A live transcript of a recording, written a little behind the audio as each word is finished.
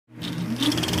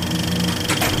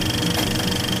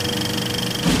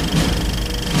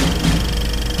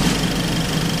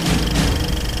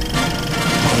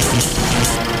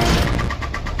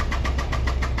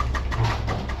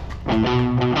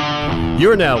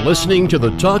You're now listening to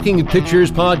the Talking Pictures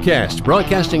podcast,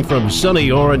 broadcasting from sunny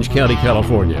Orange County,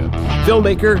 California.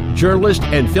 Filmmaker, journalist,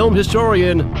 and film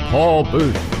historian Paul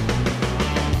Booth.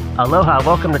 Aloha,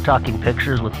 welcome to Talking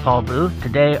Pictures with Paul Booth.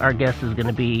 Today our guest is going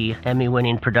to be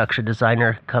Emmy-winning production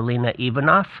designer Kalina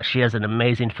Ivanov. She has an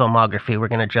amazing filmography. We're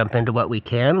going to jump into what we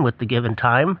can with the given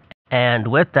time. And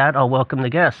with that, I'll welcome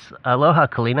the guests. Aloha,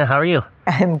 Kalina, how are you?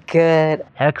 I'm good.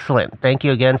 Excellent. Thank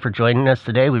you again for joining us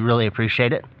today. We really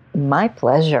appreciate it. My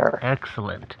pleasure.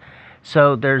 Excellent.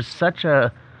 So there's such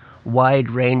a wide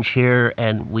range here,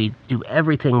 and we do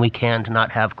everything we can to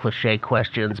not have cliche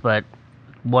questions, but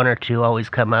one or two always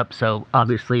come up. So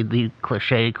obviously the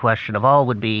cliche question of all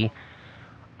would be,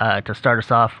 to start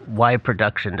us off, why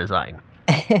production design?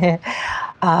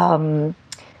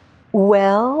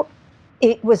 Well,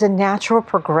 it was a natural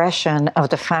progression of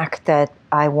the fact that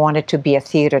I wanted to be a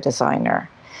theater designer.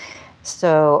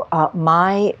 So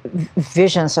my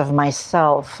visions of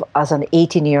myself as an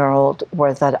 18-year-old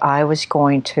were that I was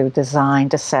going to design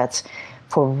the sets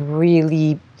for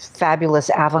really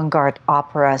fabulous avant-garde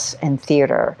operas and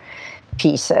theater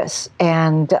pieces.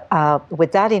 And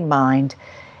with that in mind,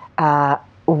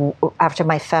 after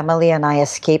my family and I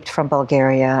escaped from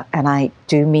Bulgaria, and I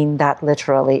do mean that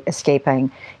literally, escaping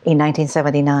in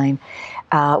 1979,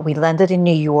 we landed in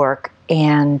New York,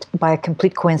 and by a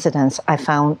complete coincidence, I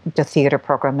found the theater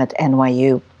program at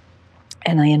NYU,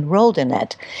 and I enrolled in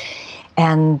it.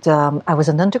 And I was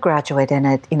an undergraduate in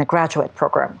it, in a graduate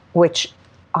program, which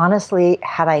honestly,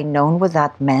 had I known what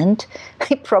that meant,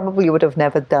 I probably would have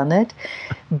never done it.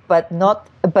 But not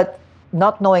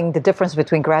knowing the difference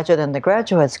between graduate and the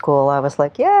graduate school, I was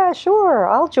like, yeah, sure,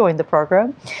 I'll join the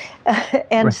program.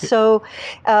 And Right. so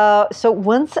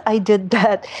once I did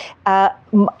that,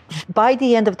 by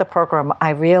the end of the program,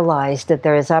 I realized that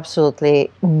there is absolutely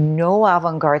no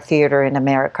avant-garde theater in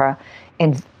America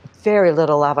and very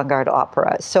little avant-garde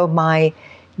opera. So my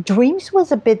dreams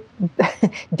was a bit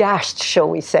dashed, shall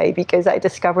we say, because I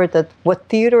discovered that what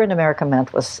theater in America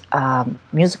meant was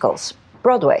musicals,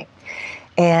 Broadway.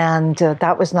 And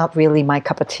that was not really my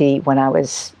cup of tea when I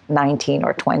was 19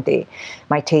 or 20.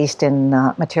 My taste in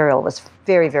material was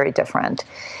very, very different.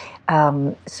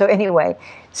 So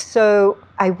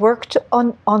I worked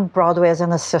on Broadway as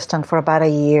an assistant for about a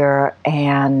year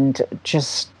and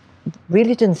just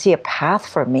really didn't see a path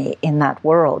for me in that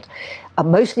world,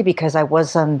 mostly because I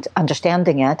wasn't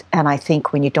understanding it. And I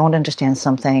think when you don't understand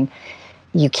something,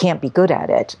 you can't be good at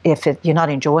it. If you're not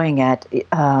enjoying it,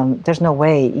 there's no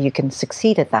way you can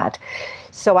succeed at that.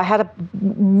 So I had a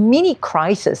mini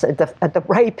crisis at the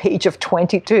ripe age of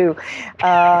 22.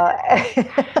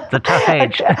 The tough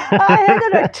age. I had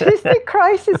an artistic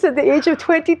crisis at the age of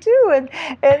 22, and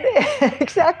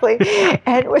exactly,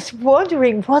 and was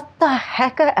wondering what the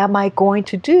heck am I going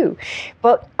to do.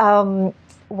 But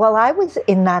while I was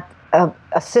in that.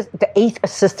 The eighth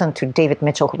assistant to David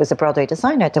Mitchell, who was a Broadway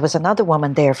designer, there was another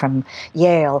woman there from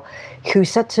Yale who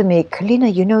said to me,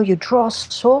 Kalina, you draw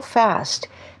so fast.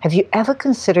 Have you ever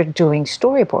considered doing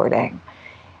storyboarding?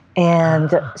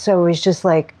 And so it was just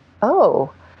like, oh,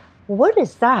 what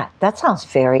is that? That sounds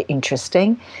very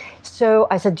interesting. So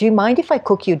I said, do you mind if I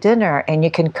cook you dinner and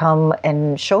you can come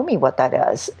and show me what that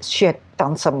is? She had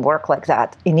done some work like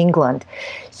that in England.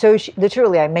 So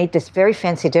literally, I made this very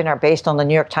fancy dinner based on the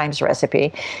New York Times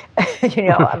recipe.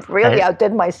 I really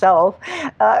outdid myself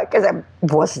because I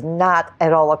was not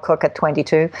at all a cook at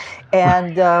 22.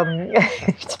 And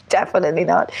definitely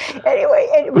not. Anyway,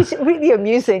 it was really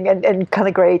amusing and kind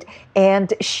of great.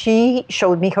 And she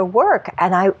showed me her work.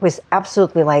 And I was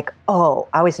absolutely like, oh,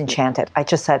 I was enchanted. I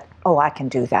just said, oh, I can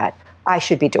do that. I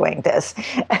should be doing this.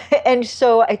 And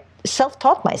so I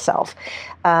self-taught myself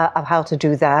of how to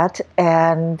do that,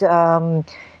 and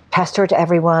pestered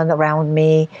everyone around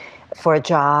me for a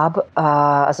job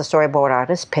as a storyboard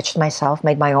artist, pitched myself,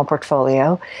 made my own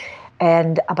portfolio.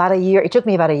 And it took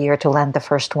me about a year to land the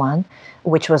first one,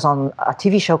 which was on a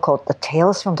TV show called The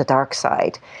Tales from the Dark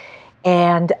Side.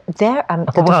 And there,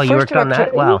 wow, you worked on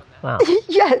that? Wow.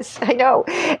 Yes, I know.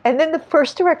 And then the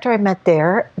first director I met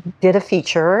there did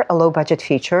a low-budget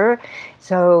feature.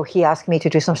 So he asked me to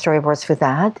do some storyboards for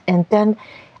that. And then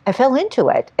I fell into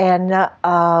it. And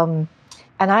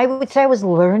I would say I was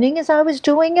learning as I was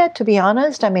doing it, to be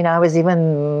honest. I mean, I was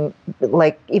even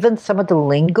some of the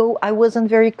lingo I wasn't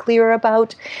very clear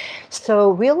about.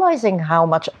 So realizing how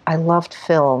much I loved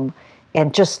film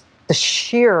and just the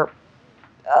sheer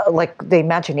the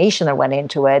imagination that went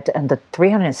into it and the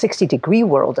 360-degree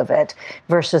world of it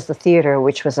versus the theater,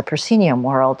 which was a proscenium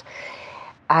world,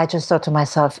 I just thought to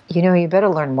myself, you better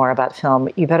learn more about film.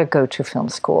 You better go to film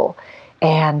school.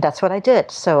 And that's what I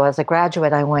did. So as a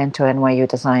graduate, I went to NYU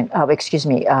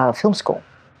film school.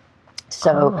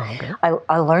 So okay.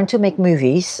 I learned to make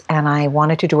movies, and I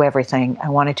wanted to do everything. I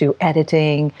wanted to do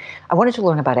editing. I wanted to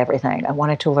learn about everything. I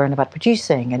wanted to learn about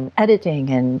producing and editing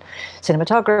and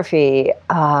cinematography.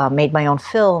 Made my own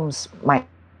films. My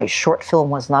short film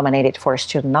was nominated for a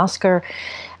student Oscar.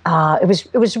 It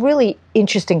was really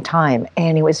interesting time,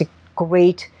 and it was a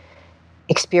great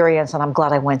experience, and I'm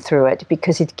glad I went through it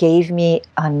because it gave me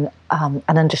an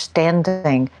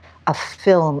understanding of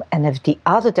film and of the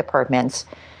other departments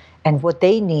and what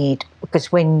they need.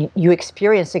 Because when you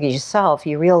experience it yourself,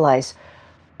 you realize,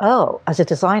 oh, as a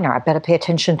designer, I better pay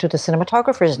attention to the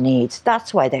cinematographer's needs.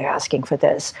 That's why they're asking for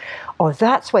this, or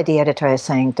that's why the editor is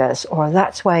saying this, or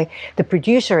that's why the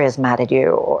producer is mad at you,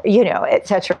 or et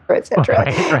cetera, et cetera.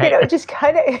 Right. Just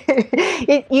kind of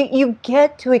you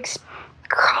get to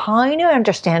kind of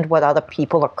understand what other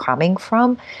people are coming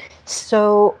from.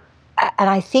 So, and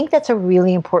I think that's a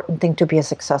really important thing to be a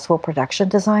successful production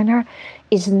designer,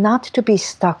 is not to be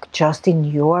stuck just in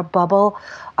your bubble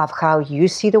of how you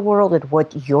see the world and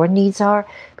what your needs are,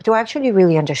 but to actually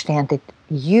really understand that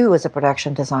you as a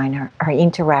production designer are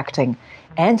interacting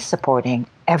and supporting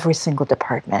every single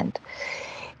department.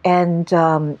 And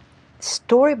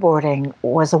storyboarding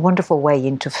was a wonderful way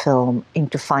into film,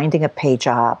 into finding a pay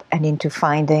job, and into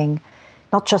finding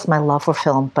not just my love for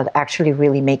film, but actually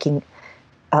really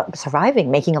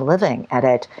surviving, making a living at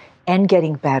it, and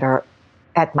getting better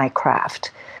at my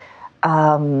craft.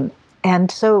 And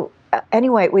so,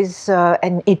 anyway, it was,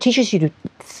 and it teaches you to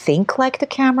think like the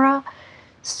camera.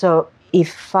 So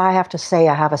if I have to say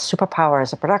I have a superpower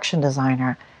as a production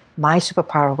designer, my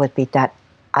superpower would be that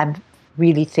I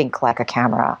really think like a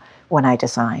camera when I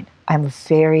design. I'm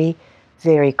very,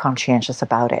 very conscientious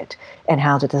about it and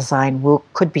how the design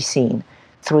could be seen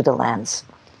through the lens.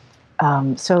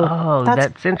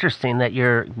 That's interesting that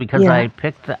because Yeah.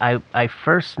 I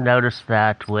first noticed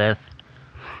that with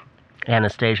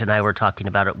Anastasia and I were talking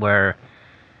about it, where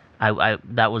I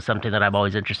that was something that I'm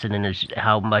always interested in, is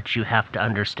how much you have to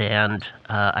understand,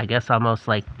 I guess almost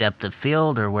like depth of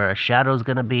field, or where a shadow's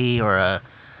going to be, or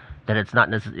that it's not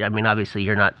necessarily, I mean, obviously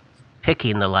you're not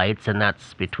picking the lights, and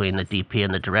that's between the DP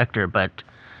and the director, but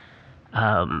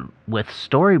with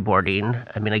storyboarding,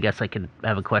 I mean, I guess I could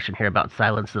have a question here about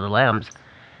Silence of the Lambs.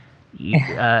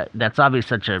 That's obviously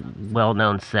such a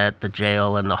well-known set, the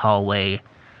jail and the hallway.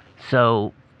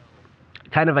 So,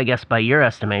 kind of, I guess, by your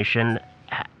estimation,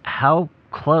 how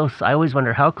close, I always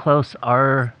wonder, how close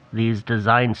are these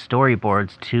design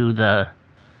storyboards to the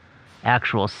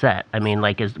actual set? I mean,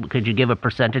 like, could you give a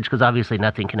percentage? Because obviously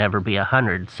nothing can ever be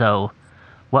 100. So,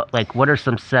 what are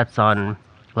some sets on,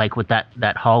 like, with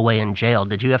that hallway in jail?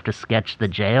 Did you have to sketch the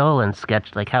jail and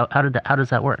sketch, like, how does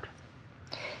that work?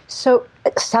 So,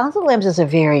 Silence of the Lambs is a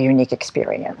very unique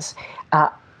experience.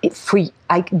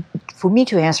 For me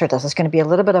to answer this, it's going to be a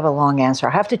little bit of a long answer.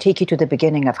 I have to take you to the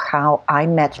beginning of how I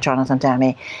met Jonathan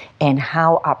Demme and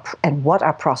what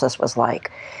our process was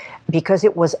like, because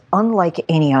it was unlike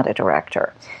any other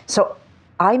director. So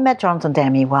I met Jonathan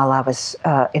Demme while I was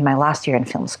in my last year in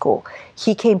film school.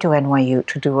 He came to NYU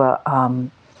to do a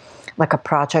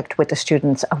project with the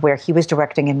students where he was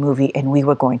directing a movie and we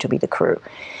were going to be the crew.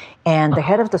 And the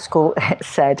head of the school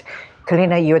said,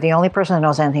 Karina, you're the only person who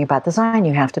knows anything about design.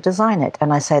 You have to design it.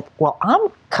 And I said, well, I'm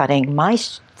cutting my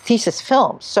thesis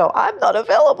film, so I'm not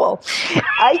available.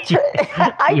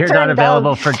 You're not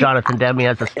available for Jonathan Demme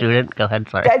as a student? Go ahead,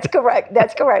 sorry. That's correct.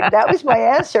 That was my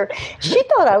answer. She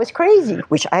thought I was crazy,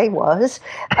 which I was.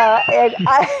 And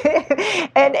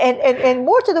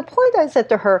more to the point, I said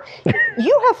to her,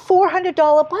 you have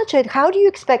 $400 budget. How do you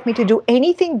expect me to do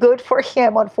anything good for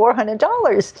him on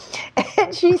 $400?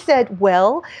 And she said,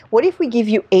 well, what if we give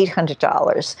you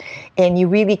 $800? And you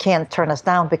really can't turn us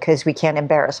down because we can't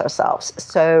embarrass ourselves.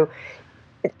 So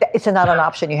it's not an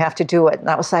option. You have to do it. And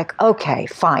I was like, okay,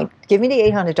 fine. Give me the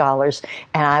 $800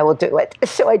 and I will do it.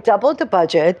 So I doubled the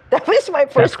budget. That was my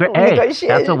first negotiation.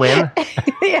 That's a win.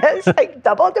 Yes, I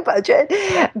doubled the budget,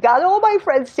 got all my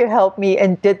friends to help me,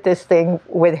 and did this thing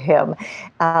with him.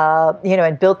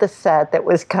 And built a set that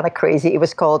was kind of crazy. It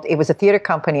was a theater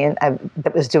company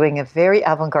that was doing a very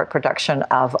avant-garde production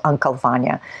of Uncle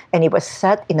Vanya. And it was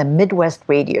set in a Midwest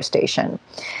radio station.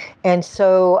 And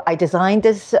so I designed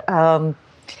this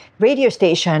radio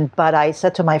station, but I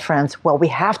said to my friends, well, we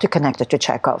have to connect it to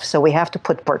Chekhov, so we have to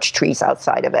put birch trees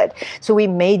outside of it. So we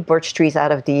made birch trees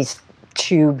out of these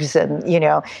tubes and,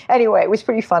 Anyway, it was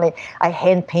pretty funny. I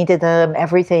hand painted them,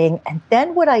 everything. And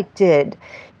then what I did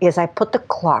is I put the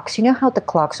clocks. You know how the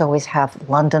clocks always have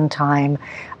London time,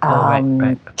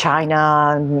 right.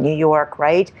 China, New York,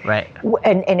 right? Right.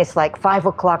 And it's like 5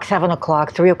 o'clock, 7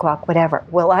 o'clock, 3 o'clock, whatever.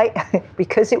 Well,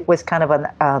 because it was kind of an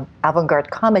avant-garde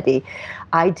comedy,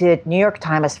 I did New York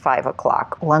time as 5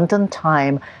 o'clock, London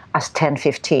time as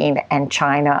 10:15, and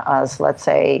China as, let's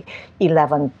say,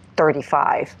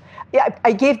 11:35. Yeah,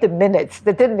 I gave the minutes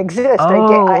that didn't exist.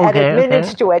 I added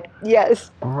minutes to it.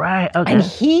 Yes. Right. Okay. And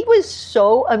he was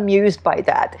so amused by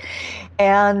that.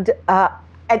 And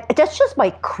that's just my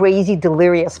crazy,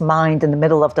 delirious mind in the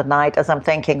middle of the night as I'm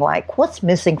thinking, like, what's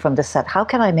missing from the set? How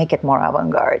can I make it more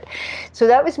avant-garde? So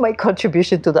that was my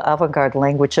contribution to the avant-garde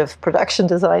language of production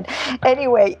design.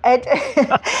 Anyway,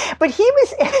 but he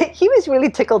was really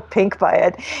tickled pink by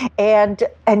it. And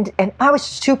I was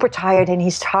super tired, and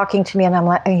he's talking to me,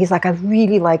 and he's like, I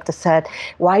really like the set.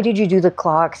 Why did you do the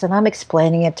clocks? And I'm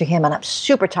explaining it to him, and I'm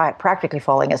super tired, practically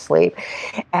falling asleep.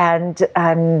 And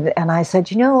I said,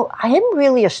 I am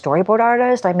really a storyboard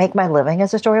artist. I make my living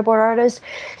as a storyboard artist.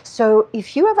 So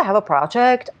if you ever have a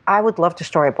project, I would love to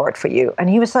storyboard for you. And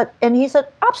he said,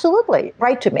 absolutely,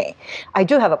 write to me. I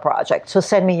do have a project, so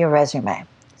send me your resume.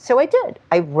 So I did.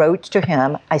 I wrote to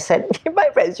him. I sent him my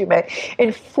resume.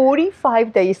 And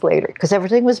 45 days later, because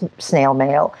everything was snail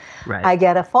mail, right. I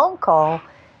get a phone call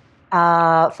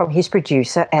from his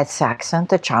producer, Ed Saxon,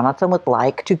 that Jonathan would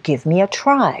like to give me a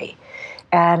try.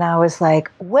 And I was like,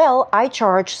 well, I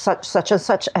charge such and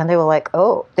such. And they were like,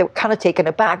 oh, they were kind of taken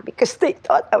aback because they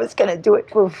thought I was going to do it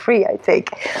for free, I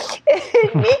think.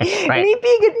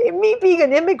 me being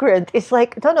an immigrant, it's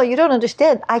like, no, you don't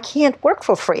understand. I can't work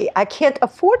for free. I can't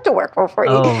afford to work for free.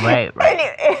 Oh, right.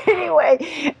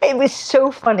 Anyway, it was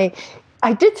so funny.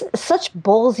 I did such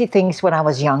ballsy things when I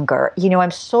was younger.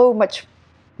 I'm so much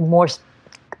more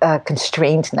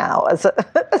constrained now as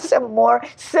a more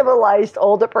civilized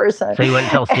older person. So you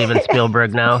wouldn't tell Steven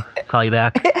Spielberg now? Call you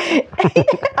back?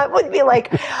 I would be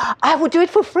like, I would do it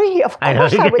for free. Of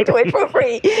course I would do it for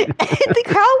free.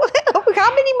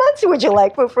 How many months would you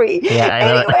like for free?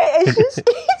 Yeah, anyway,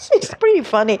 it's pretty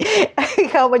funny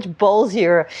how much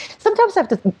ballsier. Sometimes I have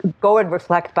to go and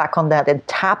reflect back on that and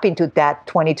tap into that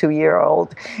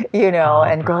 22-year-old,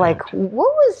 and go like,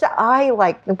 what was I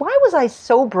like? Why was I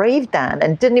so brave then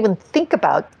and didn't even think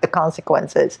about the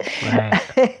consequences?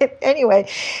 Right. Anyway,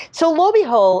 so lo and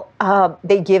behold,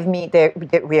 they give me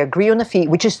we agree on the fee,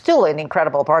 which is still an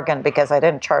incredible bargain because I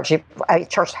didn't charge it. I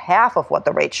charged half of what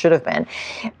the rate should have been.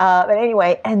 But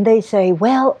anyway, and they say,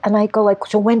 well, and I go like,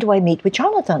 so when do I meet with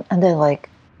Jonathan? And they're like,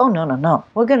 oh, no.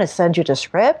 We're going to send you the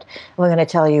script. We're going to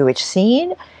tell you which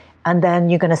scene. And then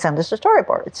you're going to send us the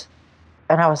storyboards.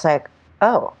 And I was like,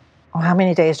 oh, well, how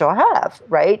many days do I have,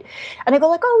 right? And I go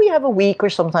like, oh, we have a week or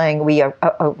something. We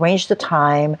arrange the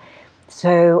time.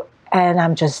 So, and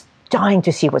I'm just dying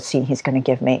to see what scene he's going to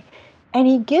give me. And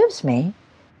he gives me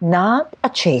not a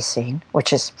chase scene,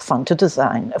 which is fun to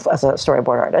design as a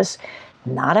storyboard artist,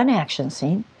 not an action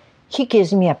scene. He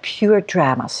gives me a pure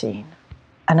drama scene.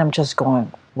 And I'm just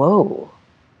going, whoa,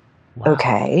 wow.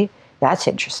 Okay, that's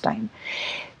interesting.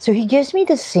 So he gives me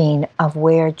the scene of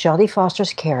where Jodie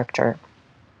Foster's character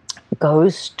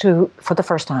goes to, for the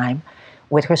first time,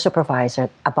 with her supervisor.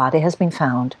 A body has been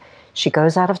found. She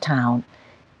goes out of town,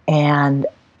 and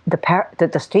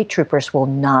the state troopers will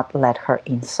not let her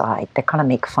inside. They kind of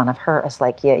make fun of her as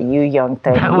like, yeah, you young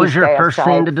thing. That was your first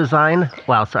scene to design?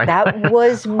 Wow, sorry. That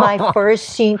was my first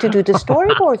scene to do the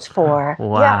storyboards for.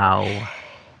 Wow. Yeah.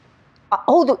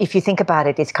 Although, if you think about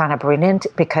it, it's kind of brilliant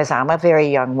because I'm a very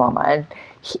young woman.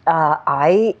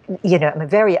 I'm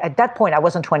at that point, I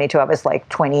wasn't 22, I was like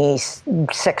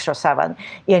 26 or 7,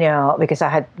 because I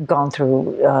had gone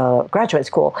through graduate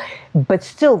school, but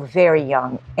still very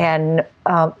young and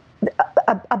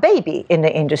a baby in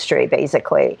the industry,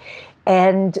 basically.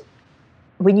 And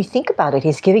when you think about it,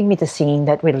 he's giving me the scene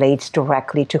that relates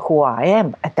directly to who I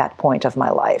am at that point of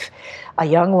my life. A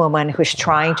young woman who's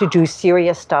trying to do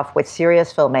serious stuff with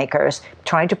serious filmmakers,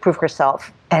 trying to prove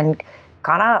herself, and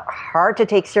kind of hard to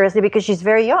take seriously because she's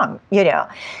very young,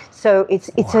 So it's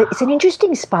an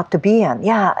interesting spot to be in.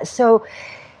 Yeah. So,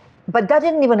 but that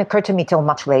didn't even occur to me till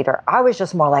much later. I was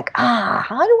just more like,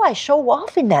 how do I show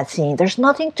off in that scene? There's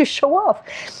nothing to show off.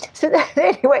 So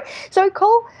anyway, so I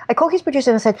call his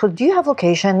producer and I said, well, do you have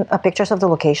pictures of the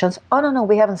locations? Oh, no,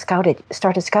 we haven't started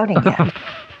scouting yet.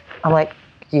 I'm like,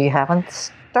 you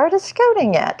haven't started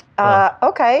scouting yet?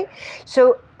 Okay.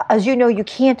 So as you know, you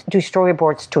can't do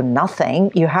storyboards to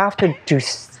nothing. You have to do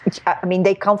I mean,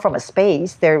 they come from a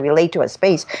space. They relate to a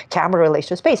space. Camera relates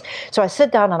to a space. So I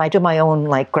sit down and I do my own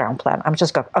like ground plan. I'm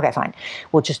just going, okay, fine.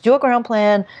 We'll just do a ground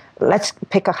plan. Let's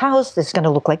pick a house. This is going to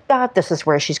look like that. This is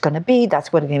where she's going to be.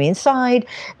 That's what's going to be inside.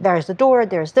 There's the door.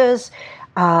 There's this.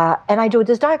 And I do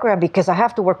this diagram because I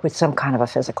have to work with some kind of a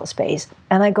physical space.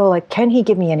 And I go like, can he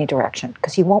give me any direction?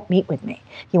 Because he won't meet with me.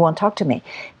 He won't talk to me.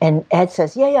 And Ed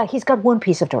says, yeah, he's got one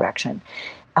piece of direction.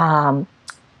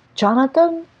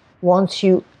 Jonathan wants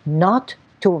you not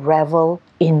to revel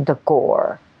in the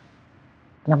gore.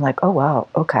 And I'm like, oh, wow,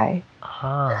 okay.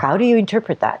 How do you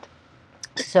interpret that?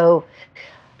 So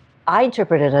I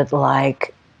interpreted it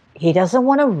like he doesn't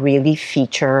want to really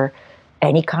feature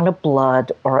any kind of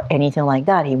blood or anything like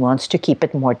that. He wants to keep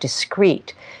it more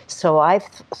discreet. So I've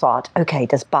thought, okay,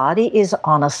 this body is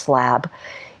on a slab.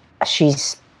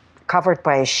 She's covered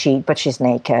by a sheet, but she's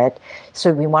naked.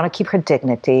 So we want to keep her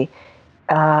dignity.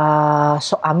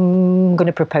 So I'm going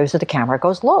to propose that the camera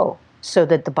goes low so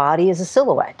that the body is a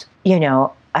silhouette,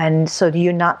 and so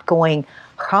you're not going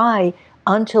high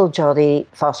until Jodie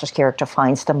Foster's character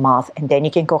finds the moth, and then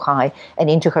you can go high and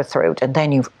into her throat, and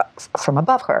then you from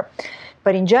above her.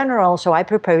 But in general, so I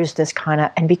propose this kind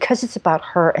of, and because it's about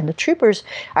her and the troopers,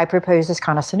 I propose this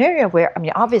kind of scenario where,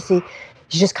 obviously,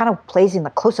 she just kind of plays in the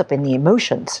close-up in the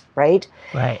emotions, right?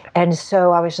 Right. And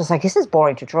so I was just like, this is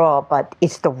boring to draw, but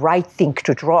it's the right thing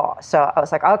to draw. So I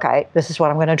was like, okay, this is what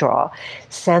I'm going to draw.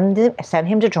 Send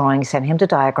him the drawing, send him the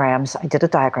diagrams. I did a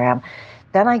diagram.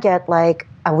 Then I get like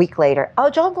a week later, oh,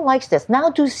 Jonathan likes this. Now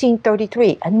do scene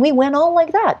 33. And we went on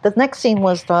like that. The next scene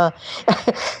was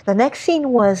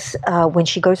when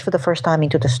she goes for the first time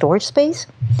into the storage space.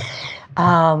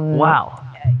 Wow.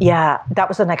 Yeah, that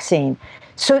was the next scene.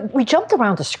 So we jumped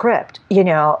around the script,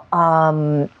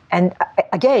 and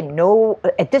again,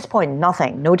 at this point,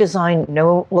 nothing, no design,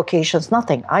 no locations,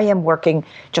 nothing. I am working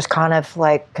just kind of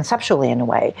like conceptually in a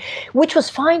way, which was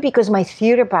fine because my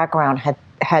theater background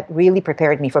had really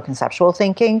prepared me for conceptual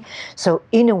thinking. So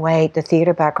in a way, the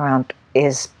theater background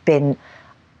has been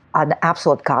an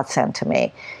absolute godsend to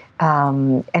me.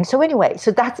 And so anyway,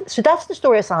 so that's the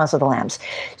story of Silence of the Lambs.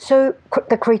 So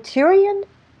the Criterion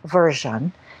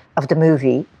version of the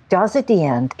movie does at the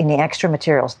end, in the extra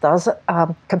materials, does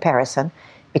a comparison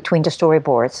between the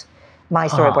storyboards, my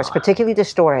storyboards, particularly the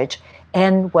storage,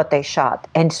 and what they shot.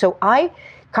 And so I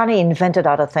kind of invented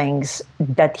other things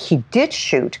that he did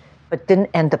shoot, but didn't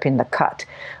end up in the cut.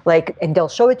 And they'll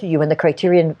show it to you in the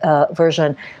Criterion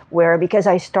version, where because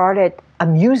I started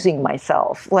amusing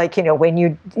myself, when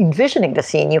you're envisioning the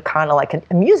scene, you're kind of like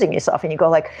amusing yourself, and you go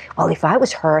like, well, if I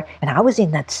was her and I was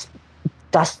in that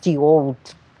dusty old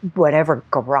whatever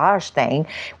garage thing,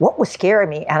 what would scare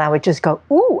me? And I would just go,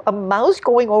 ooh, a mouse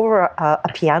going over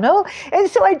a piano. And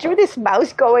so I drew this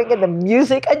mouse going and the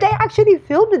music, and they actually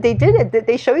filmed it. They did it.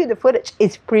 They show you the footage.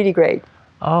 It's pretty great.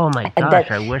 Oh my gosh,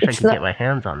 I wish I could get my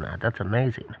hands on that. That's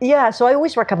amazing. Yeah, so I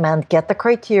always recommend get the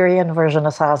Criterion version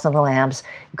of Silence of the Lambs,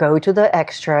 go to the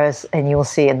extras, and you'll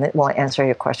see, and it will answer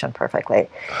your question perfectly.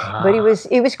 But it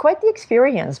was quite the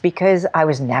experience because I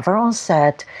was never on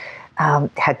set.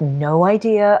 Had no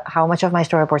idea how much of my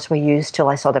storyboards were used till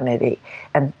I saw the movie.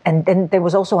 And then there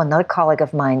was also another colleague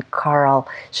of mine, Carl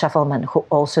Scheffelman, who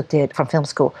also did, from film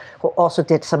school, who also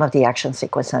did some of the action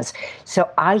sequences. So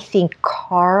I think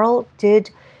Carl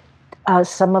did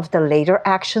some of the later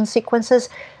action sequences,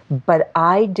 but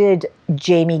I did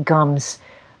Jamie Gumm's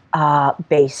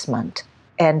basement.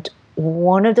 And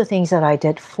one of the things that I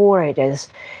did for it is,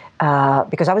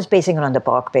 because I was basing it on the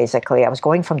book, basically. I was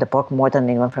going from the book more than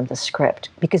anyone from the script.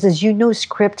 Because as you know,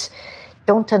 scripts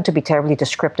don't tend to be terribly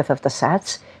descriptive of the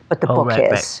sets, but the book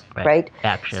is, right?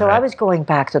 Action, so I was going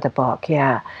back to the book,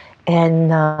 yeah.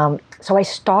 And so I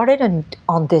started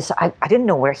on this. I didn't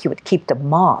know where he would keep the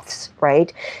moths,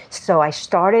 right? So I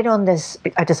started on this.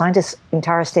 I designed this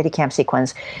entire Steadicam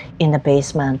sequence in the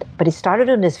basement, but it started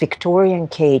on this Victorian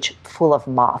cage full of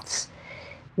moths.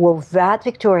 Well, that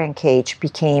Victorian cage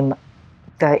became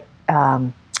the,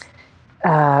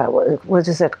 what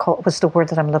is it called? What's the word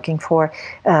that I'm looking for?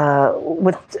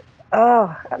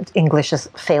 English is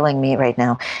failing me right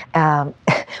now.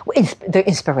 The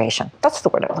inspiration. That's the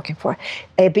word I'm looking for.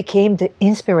 It became the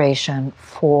inspiration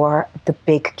for the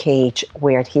big cage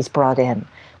where he's brought in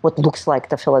what looks like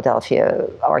the Philadelphia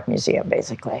Art Museum,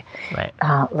 basically,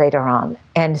 later on.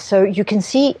 And so you can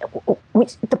see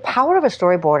the power of a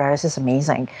storyboard artist is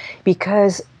amazing,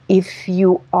 because if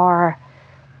you are,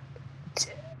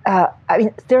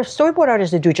 there are storyboard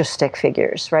artists that do just stick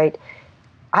figures, right?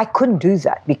 I couldn't do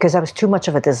that because I was too much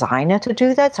of a designer to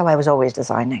do that, so I was always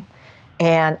designing.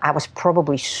 And I was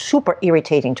probably super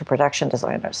irritating to production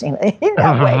designers in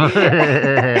that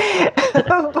way. But,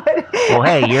 well,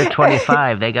 hey, you're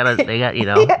 25. They got,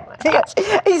 Yes,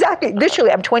 exactly.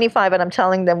 Literally, I'm 25 and I'm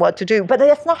telling them what to do. But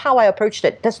that's not how I approached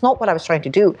it. That's not what I was trying to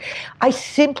do. I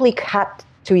simply had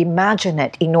to imagine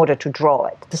it in order to draw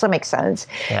it. Does that make sense?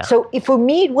 Yeah. So for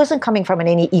me, it wasn't coming from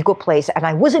any ego place, and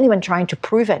I wasn't even trying to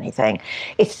prove anything.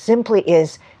 It simply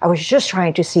is, I was just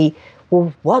trying to see,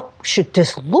 well, what should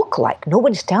this look like? No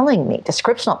one's telling me. The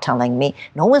script's not telling me.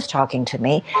 No one's talking to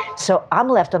me. So I'm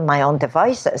left on my own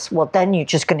devices. Well, then you're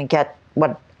just going to get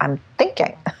what I'm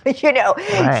thinking,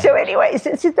 Right. So anyways,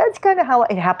 so that's kind of how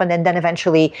it happened. And then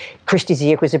eventually, Christy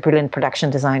Zier, who's a brilliant production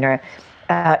designer,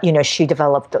 she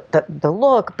developed the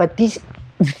look. But these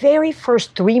very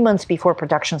first 3 months before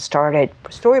production started,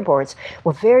 storyboards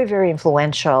were very, very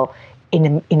influential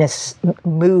in a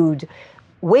mood,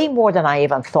 way more than I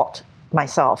even thought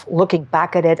myself, looking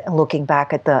back at it and looking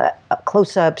back at the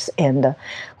close-ups and the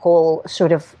whole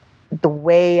sort of the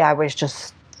way I was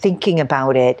just thinking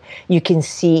about it. You can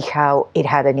see how it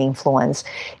had an influence.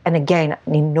 And again,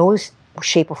 in no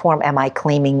shape or form am I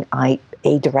claiming I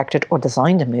directed or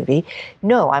designed a movie.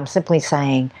 No, I'm simply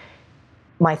saying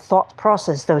my thought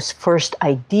process, those first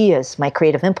ideas, my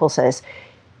creative impulses,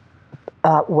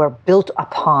 were built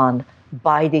upon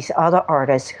by these other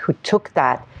artists who took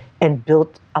that and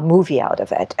built a movie out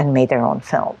of it and made their own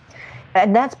film.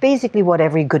 And that's basically what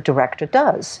every good director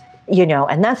does,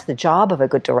 and that's the job of a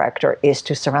good director, is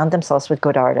to surround themselves with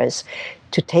good artists,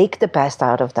 to take the best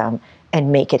out of them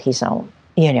and make it his own,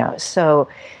 So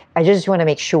I just want to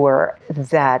make sure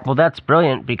that... Well, that's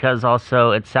brilliant, because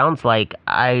also it sounds like,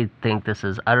 I think this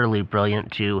is utterly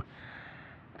brilliant to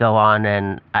go on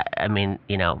and,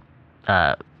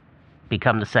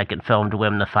 become the second film to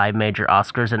win the 5 major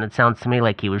Oscars, and it sounds to me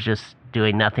like he was just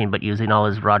doing nothing but using all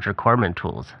his Roger Corman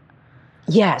tools.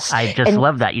 Yes. I just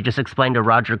love that. You just explained a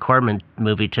Roger Corman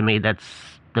movie to me that's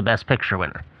the Best Picture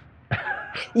winner.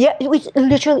 Yeah,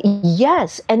 literally,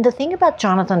 yes. And the thing about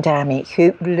Jonathan Demme,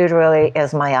 who literally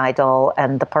is my idol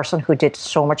and the person who did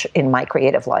so much in my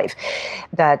creative life,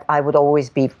 that I would always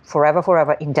be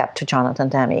forever in debt to Jonathan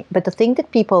Demme. But the thing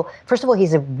that people, first of all,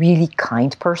 he's a really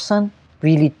kind person,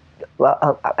 really.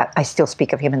 I still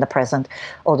speak of him in the present,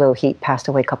 although he passed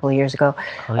away a couple of years ago,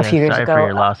 a few years ago. Sorry for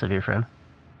your loss of your friend.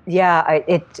 Yeah,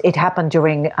 it happened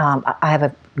during, I have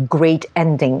a great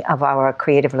ending of our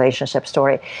creative relationship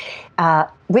story.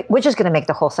 We're just going to make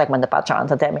the whole segment about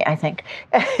Jonathan Demme, I think.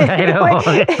 I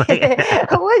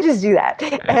know. We'll just do that.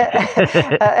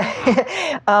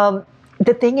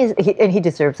 The thing is, and he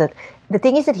deserves it, the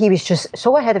thing is that he was just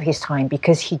so ahead of his time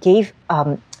because he gave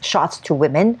shots to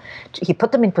women. He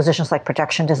put them in positions like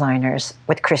production designers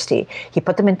with Christy. He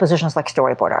put them in positions like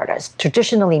storyboard artists,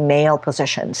 traditionally male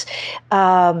positions.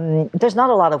 There's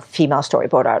not a lot of female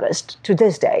storyboard artists to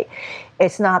this day.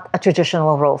 It's not a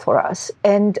traditional role for us.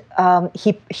 And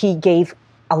he gave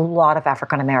a lot of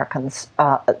African Americans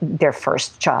their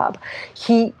first job.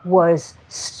 He was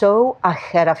so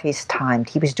ahead of his time.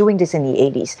 He was doing this in the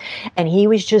 80s. And he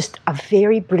was just a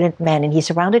very brilliant man. And he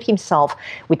surrounded himself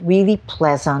with really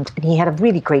pleasant, and he had a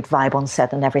really great vibe on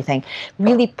set and everything,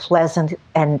 really pleasant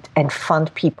and fun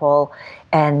people.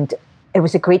 And it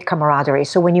was a great camaraderie.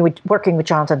 So when you were working with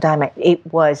Jonathan Demme, it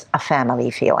was a family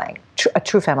feeling, a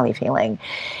true family feeling.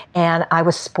 And I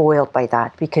was spoiled by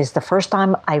that because the first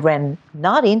time I ran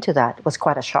not into that was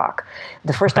quite a shock.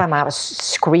 The first time I was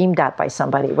screamed at by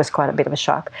somebody was quite a bit of a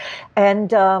shock.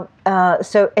 And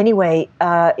so anyway,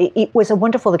 it was a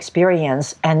wonderful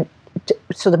experience. And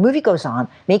so the movie goes on,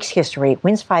 makes history,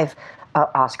 wins 5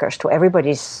 Oscars to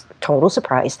everybody's total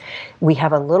surprise. We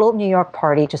have a little New York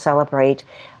party to celebrate.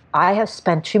 I have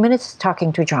spent 2 minutes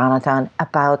talking to Jonathan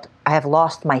about, I have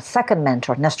lost my second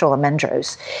mentor, Nestor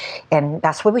Almendros. And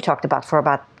that's what we talked about for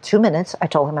about 2 minutes. I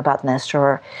told him about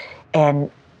Nestor. And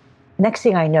next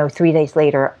thing I know, 3 days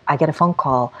later, I get a phone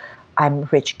call. I'm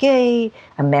Rich Gay.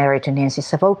 I'm married to Nancy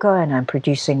Savoca, and I'm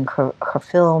producing her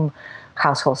film,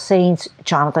 Household Saints.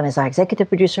 Jonathan is our executive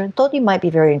producer and thought he might be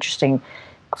very interesting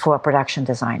for a production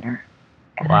designer.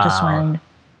 And Wow. I just went,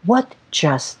 what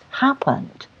just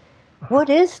happened?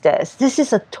 What is this? This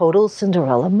is a total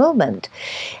Cinderella moment.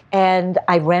 And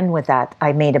I ran with that.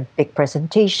 I made a big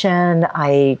presentation.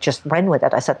 I just ran with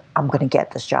it. I said, I'm going to get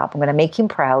this job. I'm going to make him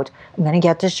proud. I'm going to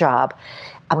get this job.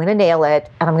 I'm going to nail it.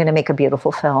 And I'm going to make a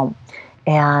beautiful film.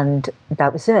 And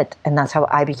that was it. And that's how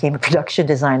I became a production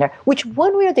designer, which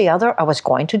one way or the other I was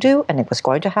going to do, and it was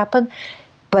going to happen.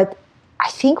 But I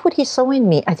think what he saw in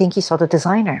me, I think he saw the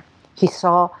designer. He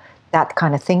saw that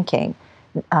kind of thinking.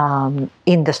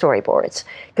 In the storyboards,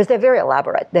 because they're very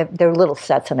elaborate. They're little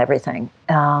sets and everything.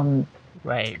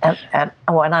 Right. And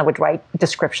I would write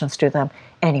descriptions to them.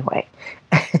 Anyway.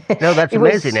 No, that's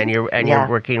amazing. And you're yeah.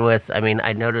 working with, I mean,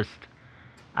 I noticed,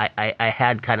 I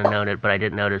had kind of known it, but I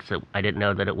didn't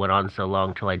know that it went on so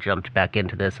long till I jumped back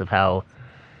into this of how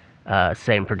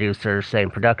same producer, same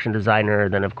production designer,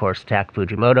 then of course Tak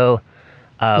Fujimoto.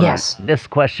 Yes. This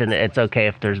question, it's okay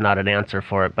if there's not an answer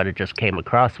for it, but it just came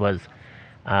across was,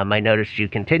 I noticed you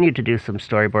continued to do some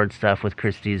storyboard stuff with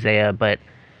Christy Zea, but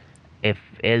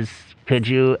could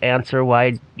you answer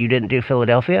why you didn't do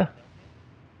Philadelphia?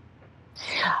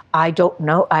 I don't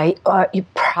know. It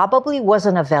probably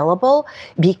wasn't available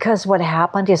because what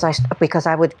happened is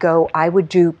I would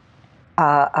do.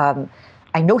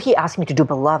 I know he asked me to do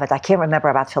Beloved. I can't remember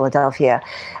about Philadelphia,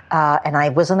 and I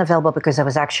wasn't available because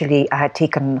I had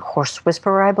taken Horse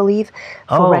Whisperer, I believe,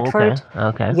 for Redford.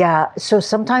 Okay. Yeah. So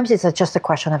sometimes it's just a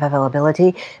question of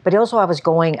availability, but also I was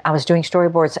doing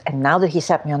storyboards, and now that he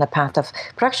set me on the path of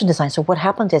production design, so what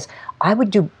happened is I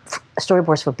would do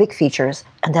storyboards for big features,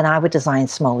 and then I would design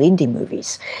small indie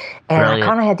movies, and Brilliant. I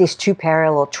kind of had these two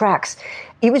parallel tracks.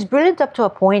 It was brilliant up to a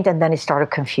point, and then it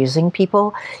started confusing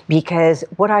people because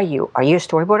what are you? Are you a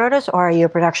storyboard artist or are you a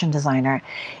production designer?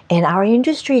 And our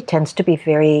industry tends to be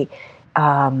very,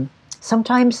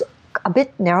 sometimes a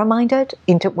bit narrow-minded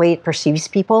into the way it perceives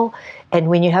people. And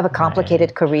when you have a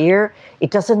complicated career, it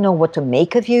doesn't know what to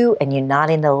make of you, and you're not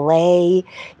in LA.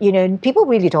 And people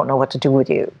really don't know what to do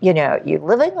with you. You're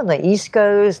living on the East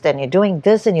Coast, and you're doing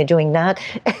this and you're doing that.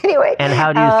 Anyway. And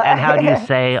how do you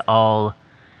say all?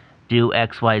 Do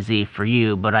XYZ for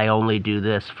you, but I only do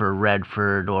this for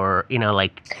Redford, or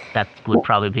that would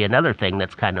probably be another thing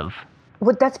that's kind of.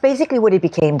 Well, that's basically what it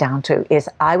became down to. Is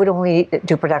I would only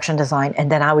do production design, and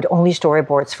then I would only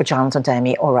storyboards for Jonathan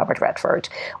Demme or Robert Redford,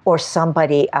 or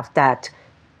somebody of that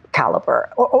caliber,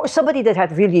 or somebody that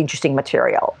had really interesting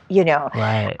material.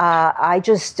 Right. I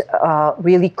just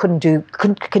really couldn't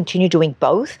continue doing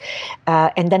both,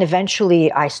 and then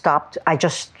eventually I stopped.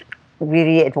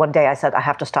 Really, one day I said, I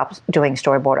have to stop doing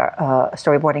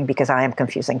storyboarding because I am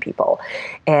confusing people,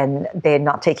 and they're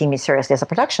not taking me seriously as a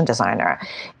production designer.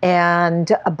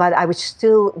 But I would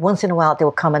still, once in a while, they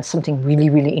would comment something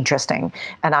really, really interesting,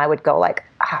 and I would go like,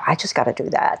 I just got to do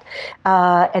that.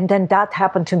 And then that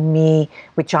happened to me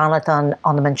with Jonathan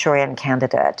on The Manchurian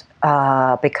Candidate,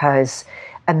 and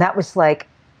that was like,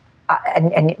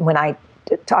 and when I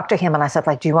talked to him and I said,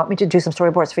 like, do you want me to do some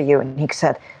storyboards for you? And he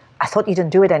said, I thought you didn't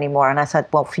do it anymore. And I said,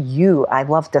 well, for you, I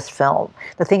love this film.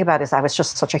 The thing about it is I was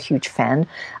just such a huge fan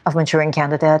of Manchurian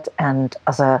Candidate. And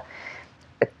as a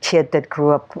kid that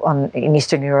grew up in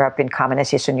Eastern Europe, in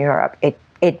communist Eastern Europe,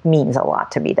 it means a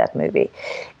lot to me, that movie.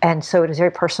 And so it was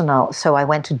very personal. So I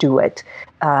went to do it.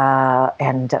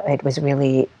 And it was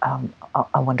really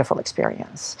a wonderful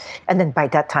experience. And then by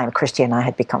that time, Christy and I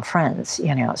had become friends,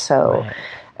 so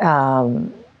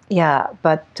yeah.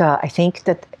 But I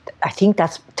think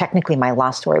that's technically my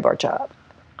last storyboard job.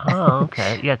 Oh,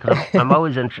 okay. Yeah, because I'm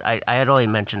always I had only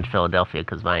mentioned Philadelphia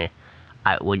because I'm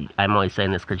always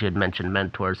saying this because you had mentioned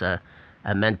mentors. A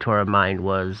mentor of mine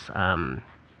was, and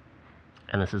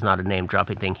this is not a name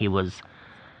dropping thing. He was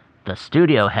the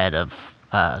studio head of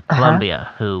Columbia,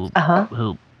 who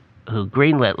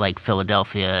greenlit like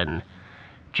Philadelphia and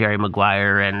Jerry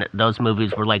Maguire, and those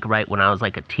movies were like right when I was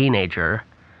like a teenager.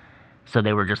 So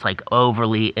they were just like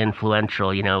overly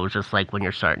influential, it was just like when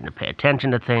you're starting to pay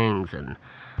attention to things. And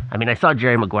I mean, I saw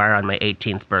Jerry Maguire on my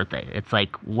 18th birthday. It's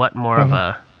like, what more of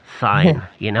a sign,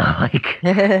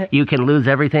 like you can lose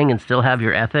everything and still have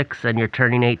your ethics, and you're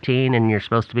turning 18 and you're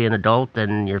supposed to be an adult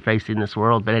and you're facing this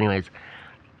world. But anyways,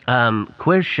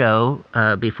 quiz show,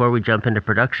 before we jump into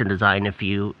production design, if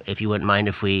you wouldn't mind,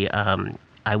 if we,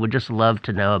 I would just love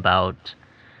to know about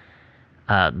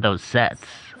those sets.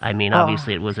 I mean,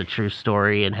 obviously it was a true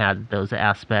story and had those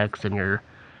aspects, and your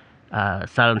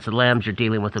Silence of the Lambs, you're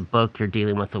dealing with a book, you're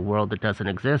dealing with a world that doesn't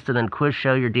exist, and then Quiz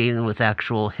Show, you're dealing with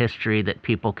actual history that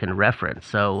people can reference.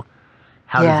 So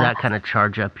how does that kind of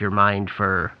charge up your mind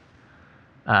for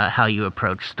how you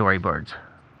approach storyboards?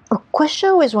 Quiz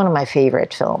Show is one of my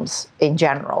favorite films in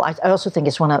general. I also think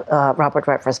it's one of Robert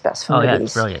Redford's best movies. Yeah,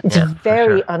 it's brilliant. It's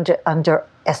very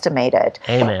underestimated.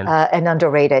 Amen. And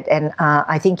underrated. And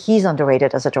I think he's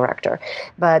underrated as a director.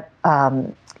 But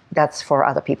that's for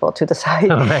other people to decide.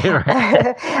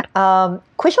 Right.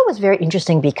 Quiz Show was very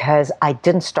interesting because I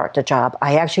didn't start the job.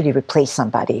 I actually replaced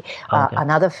somebody. Okay.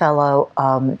 Another fellow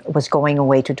was going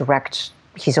away to direct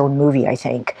his own movie, I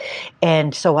think.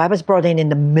 And so I was brought in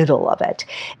the middle of it.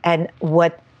 And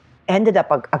what ended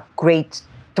up a great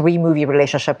 3-movie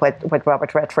relationship with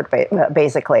Robert Redford,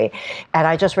 basically. And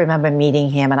I just remember meeting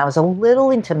him, and I was a little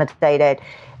intimidated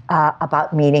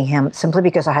about meeting him simply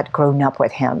because I had grown up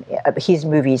with him. His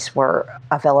movies were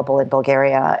available in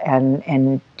Bulgaria,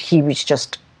 and he was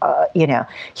just,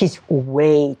 he's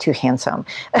way too handsome.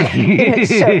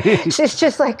 So it's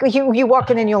just like you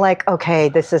walk in and you're like, okay,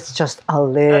 this is just a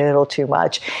little too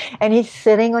much. And he's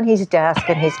sitting on his desk,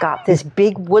 and he's got this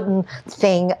big wooden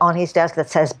thing on his desk that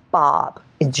says Bob.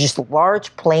 It's just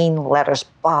large plain letters,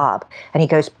 Bob. And he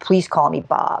goes, please call me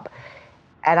Bob.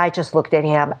 And I just looked at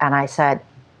him and I said,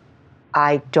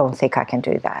 I don't think I can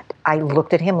do that. I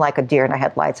looked at him like a deer in the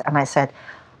headlights, and I said,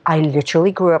 I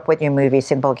literally grew up with your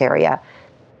movies in Bulgaria.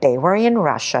 They were in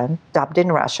Russian, dubbed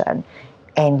in Russian,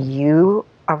 and you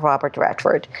are Robert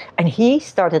Redford. And he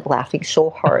started laughing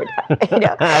so hard.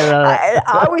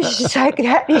 I was just like,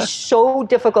 that is so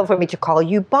difficult for me to call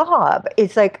you Bob.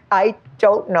 It's like, I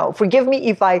don't know. Forgive me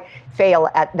if I fail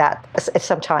at that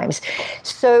sometimes.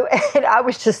 So, and I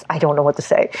was just, I don't know what to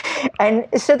say. And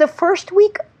so the first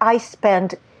week I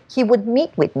spent, he would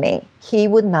meet with me. He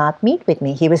would not meet with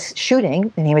me. He was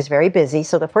shooting and he was very busy.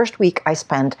 So the first week I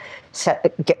spent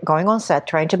going on set,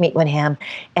 trying to meet with him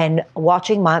and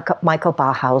watching Michael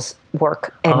Bauhaus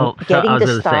work and getting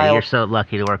the style. Say, you're so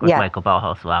lucky to work with Michael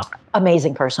Bauhaus. Wow.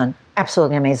 Amazing person.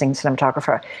 Absolutely amazing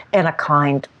cinematographer and a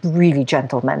kind, really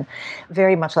gentleman,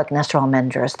 very much like Nestor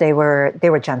Almendras. They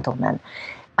were gentlemen.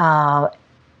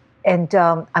 And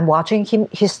I'm watching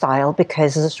his style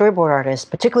because as a storyboard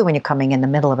artist, particularly when you're coming in the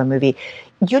middle of a movie,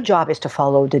 your job is to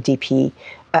follow the DP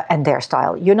and their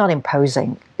style. You're not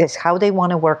imposing. It's how they want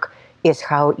to work, is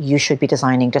how you should be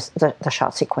designing just the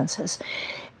shot sequences.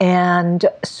 And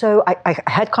so I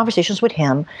had conversations with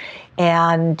him,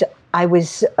 and I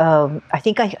was, I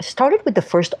think I started with the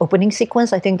first opening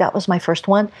sequence. I think that was my first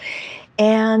one.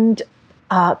 And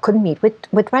couldn't meet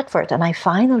with Redford. And I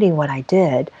finally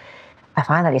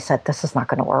said, this is not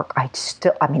going to work. I'm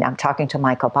talking to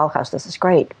Michael Bauhaus. This is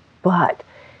great. But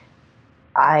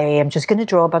I am just going to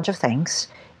draw a bunch of things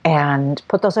and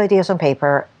put those ideas on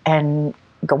paper and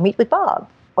go meet with Bob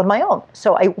on my own.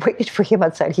 So I waited for him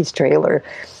outside his trailer.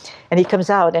 And he comes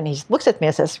out and he looks at me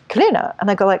and says, Karina.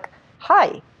 And I go like,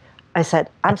 hi. I said,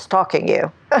 I'm stalking you.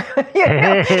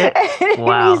 And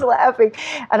he's laughing.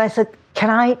 And I said, can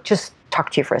I just talk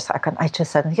to you for a second? I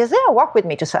just said, and he goes, yeah, walk with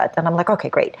me to set. And I'm like, okay,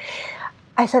 great.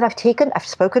 I said, I've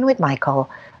spoken with Michael.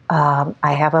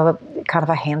 I have a kind of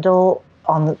a handle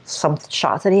on some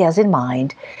shots that he has in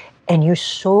mind. And you're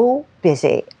so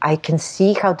busy. I can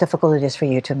see how difficult it is for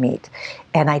you to meet.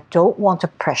 And I don't want to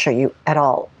pressure you at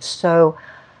all. So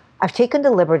I've taken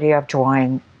the liberty of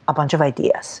drawing a bunch of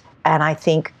ideas. And I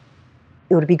think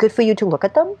it would be good for you to look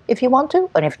at them if you want to.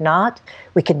 And if not,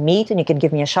 we can meet and you can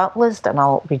give me a shot list and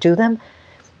I'll redo them.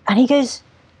 And he goes,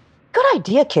 good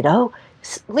idea, kiddo.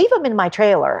 Leave them in my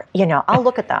trailer. I'll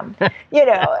look at them. And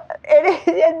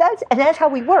that's how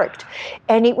we worked.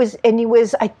 And it was,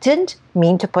 I didn't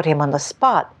mean to put him on the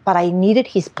spot, but I needed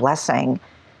his blessing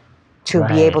to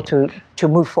be able to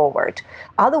move forward.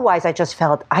 Otherwise, I just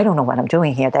felt, I don't know what I'm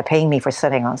doing here. They're paying me for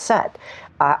sitting on set.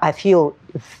 I feel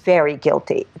very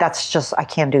guilty. That's just, I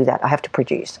can't do that. I have to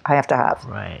produce. I have to have.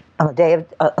 Right. On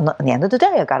the end of the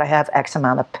day, I got to have X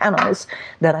amount of panels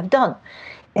that I've done.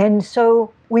 And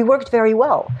so we worked very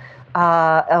well,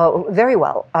 very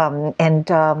well.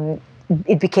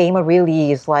 It became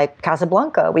it's like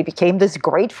Casablanca. We became this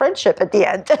great friendship at the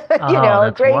end.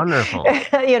 That's great, wonderful.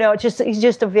 It's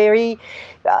just a very,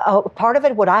 part of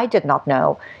it, what I did not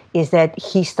know is that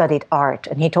he studied art.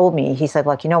 And he told me, he said,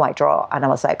 I draw. And I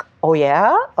was like, oh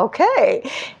yeah? Okay.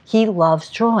 He loves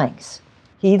drawings.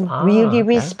 He really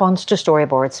responds to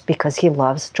storyboards because he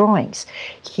loves drawings.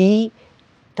 He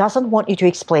doesn't want you to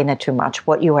explain it too much,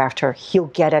 what you're after. He'll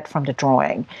get it from the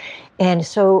drawing. And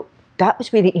so that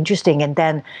was really interesting. And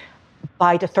then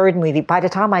by the third movie, by the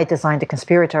time I designed The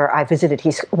Conspirator, I visited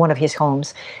one of his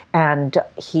homes, and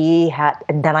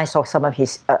then I saw some of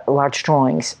his large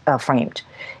drawings framed.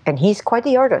 And he's quite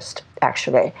the artist,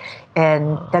 actually.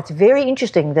 And that's very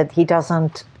interesting that he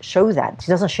doesn't show that.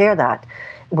 He doesn't share that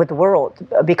with the world,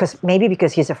 because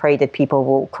he's afraid that people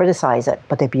will criticize it,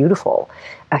 but they're beautiful.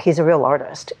 He's a real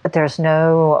artist. There's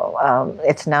no,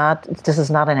 this is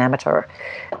not an amateur.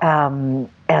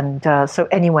 So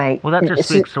anyway. Well, that just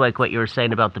speaks to what you were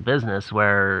saying about the business,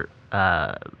 where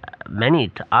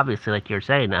obviously, like you're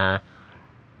saying,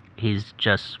 he's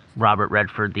just Robert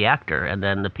Redford, the actor. And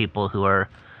then the people who are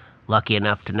lucky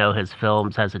enough to know his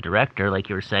films as a director, like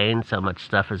you were saying, so much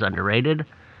stuff is underrated.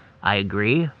 I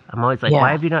agree. I'm always like,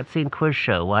 why have you not seen Quiz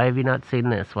Show? Why have you not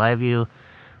seen this? What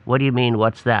do you mean,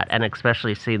 what's that? And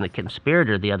especially seeing The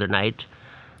Conspirator the other night,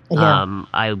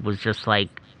 I was just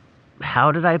like,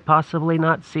 how did I possibly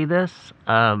not see this?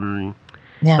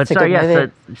 Yeah, But it's a sorry, good yeah.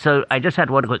 movie. So I just had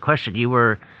one quick question.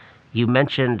 You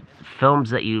mentioned films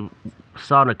that you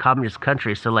saw in a communist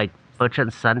country. So like Butch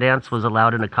and Sundance was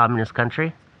allowed in a communist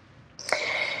country.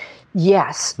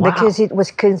 Yes, Wow. because it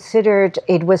was considered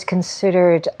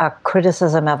a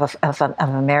criticism of an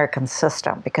American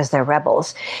system because they're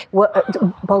rebels. Well,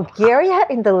 Bulgaria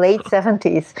in the late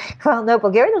 70s. Well, no,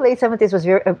 Bulgaria in the late 70s was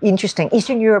very interesting.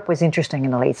 Eastern Europe was interesting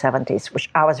in the late 70s, which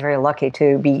I was very lucky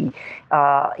to be,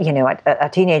 a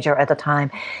teenager at the time.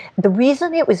 The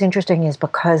reason it was interesting is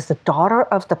because the daughter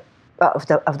of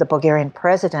the Bulgarian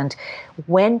president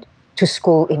went to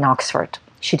school in Oxford.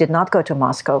 She did not go to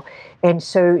Moscow. And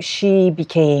so she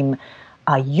became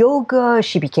a yoga,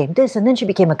 she became this, and then she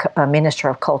became a minister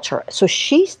of culture. So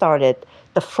she started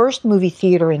the first movie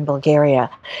theater in Bulgaria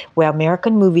where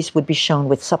American movies would be shown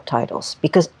with subtitles,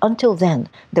 because until then,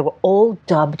 they were all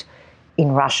dubbed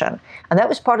in Russian. And that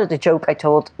was part of the joke I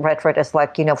told Redford, is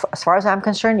like, as far as I'm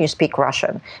concerned, you speak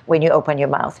Russian when you open your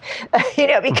mouth,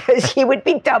 because he would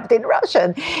be dubbed in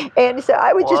Russian. And so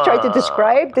I would just try to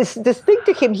describe this thing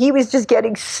to him. He was just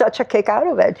getting such a kick out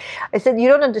of it. I said, you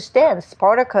don't understand.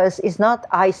 Spartacus is not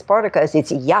I Spartacus,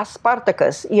 it's Ya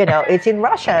Spartacus. It's in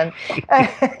Russian.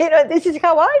 This is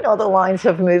how I know the lines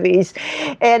of movies.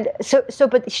 And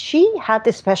but she had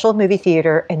this special movie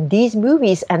theater and these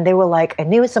movies, and they were like,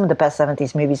 and they were some of the best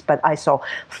 70s movies, but I saw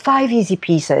Five Easy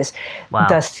Pieces, Wow.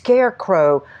 The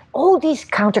Scarecrow, all these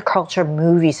counterculture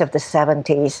movies of the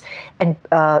 70s. And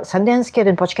Sundance Kid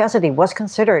and Butch Cassidy was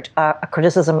considered a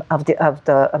criticism of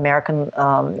the American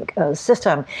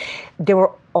system. They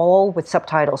were all with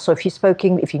subtitles. So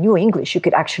if you knew English, you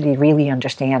could actually really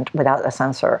understand without a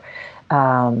censor.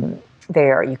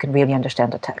 There, you can really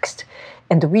understand the text.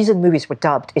 And the reason movies were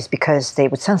dubbed is because they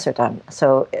would censor them.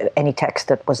 So any text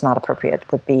that was not appropriate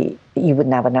you would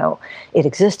never know it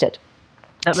existed.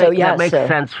 That makes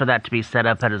sense for that to be set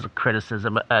up as a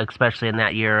criticism, especially in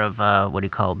that year of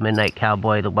Midnight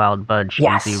Cowboy, The Wild Bunch,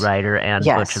 Yes. Easy Rider, and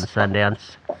Yes. Butch and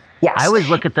Sundance. Yes. I always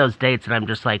look at those dates and I'm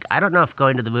just like, I don't know if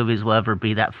going to the movies will ever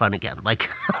be that fun again. Like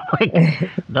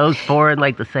those four in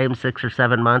like the same 6 or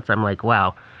 7 months, I'm like,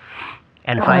 wow.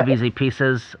 And Five Easy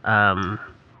Pieces,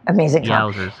 amazing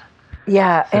film. yowzers.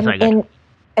 Yeah, So sorry, go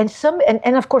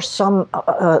and of course some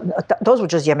those were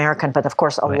just the American, but of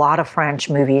course a Right. lot of French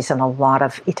movies and a lot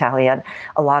of Italian,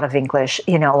 a lot of English,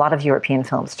 a lot of European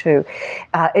films too.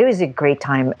 It was a great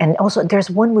time. And also there's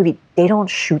one movie, they don't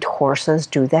shoot horses,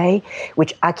 do they?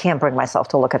 Which I can't bring myself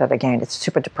to look at it again. It's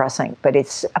super depressing, but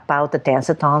it's about the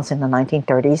dance-a-thons in the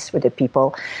 1930s where the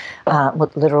people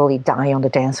would literally die on the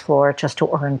dance floor just to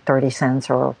earn 30 cents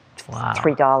or Wow.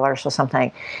 $3 or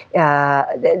something.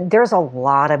 There's a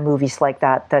lot of movies like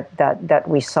that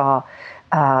we saw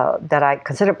that I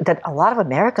consider that a lot of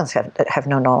Americans have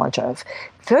no knowledge of.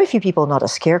 Very few people know The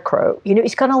Scarecrow.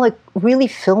 It's kind of like really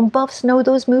film buffs know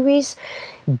those movies,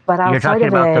 but outside You're talking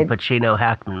of about it, the Pacino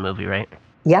Hackman movie, right?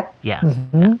 yep, Yeah.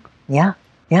 yeah.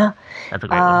 That's a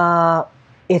great one.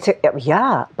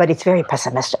 But it's very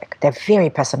pessimistic. They're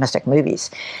very pessimistic movies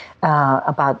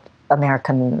about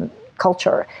American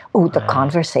culture. Oh, The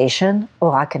Conversation.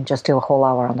 Oh, I can just do a whole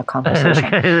hour on The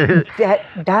Conversation.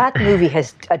 that movie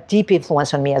has a deep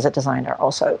influence on me as a designer,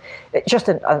 also, just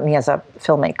on me as a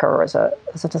filmmaker or as a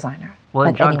designer. Well,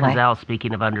 and But John anyway. Cazale,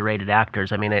 speaking of underrated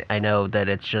actors, I mean, I know that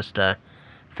it's just a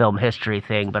film history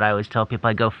thing, but I always tell people,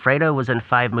 I go, Fredo was in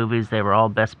 5 movies. They were all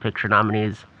Best Picture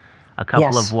nominees. A couple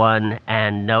Yes. have won,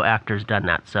 and no actor's done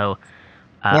that. So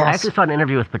I Yes. actually saw an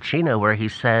interview with Pacino where he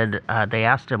said, they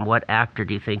asked him, what actor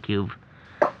do you think you've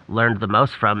learned the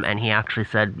most from? And he actually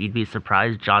said, you'd be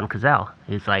surprised, John Cazale.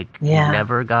 He's like, Yeah. he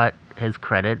never got his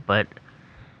credit, but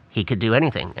he could do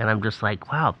anything. And I'm just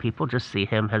like, wow, people just see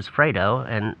him as Fredo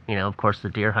and, of course, the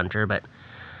Deer Hunter. But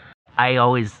I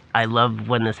love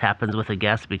when this happens with a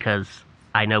guest because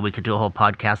I know we could do a whole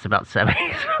podcast about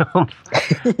 70s films.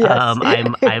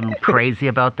 Yes. I'm crazy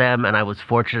about them, and I was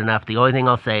fortunate enough. The only thing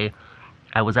I'll say,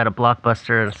 I was at a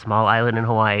Blockbuster in a small island in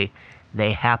Hawaii.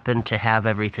 They happened to have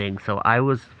everything, so I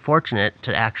was fortunate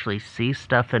to actually see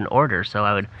stuff in order. So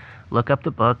I would look up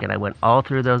the book, and I went all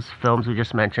through those films we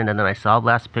just mentioned, and then I saw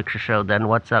Last Picture Show, then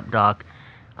What's Up, Doc,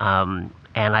 and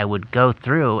I would go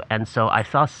through, and so I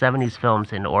saw 70s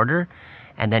films in order,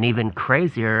 and then even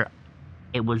crazier,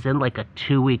 it was in like a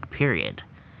 2-week period.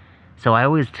 So I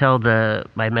always tell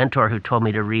my mentor who told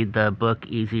me to read the book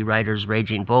Easy Riders,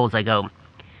 Raging Bulls, I go,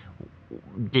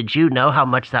 did you know how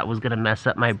much that was going to mess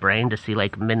up my brain to see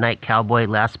like Midnight Cowboy,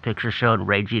 Last Picture Show, and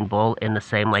Raging Bull in the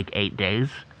same like 8 days?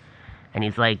 And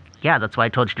he's like, yeah, that's why I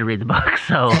told you to read the book.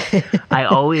 So I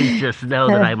always just know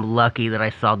that I'm lucky that I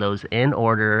saw those in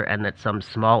order and that some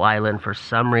small island for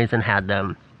some reason had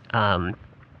them.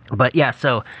 But yeah,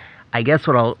 so I guess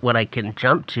what I can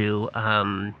jump to,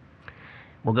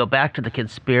 we'll go back to the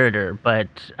conspirator, but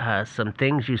some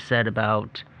things you said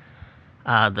about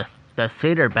the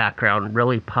theater background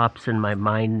really pops in my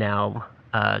mind now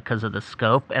because of the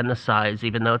scope and the size,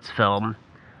 even though it's film.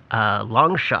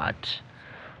 Long Shot,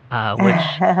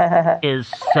 which is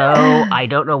so, I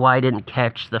don't know why I didn't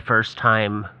catch the first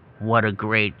time what a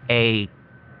great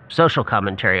social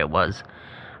commentary it was.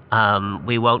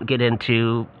 We won't get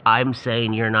into I'm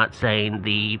saying, you're not saying,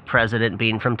 the president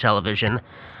being from television.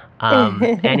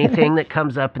 Anything that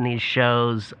comes up in these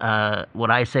shows,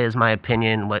 what I say is my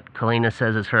opinion, what Kalina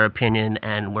says is her opinion,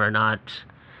 and we're not,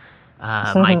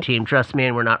 my team, trust me,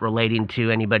 and we're not relating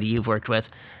to anybody you've worked with.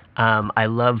 I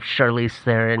love Charlize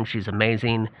Theron, she's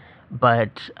amazing,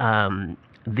 but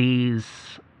these,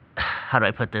 how do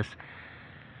I put this?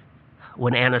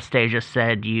 When Anastasia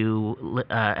said you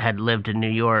had lived in New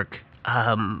York,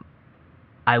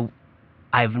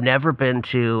 I've never been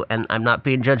to, and I'm not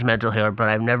being judgmental here, but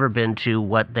I've never been to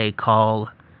what they call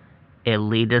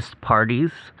elitist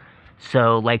parties.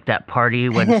 So like that party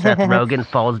when Seth Rogen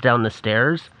falls down the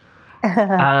stairs.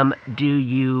 Do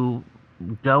you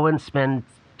go and spend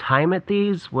time at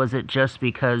these? Was it just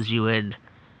because you had,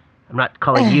 I'm not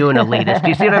calling you an elitist. Do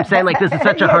you see what I'm saying? Like, this is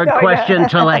such a hard question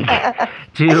to like,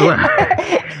 but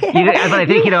I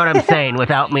think you know what I'm saying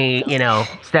without me,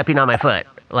 stepping on my foot.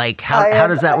 Like, how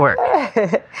does that work?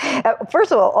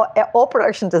 First of all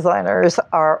production designers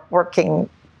are working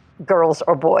girls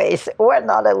or boys. We're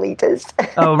not elitists.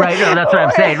 Oh, right. No, that's what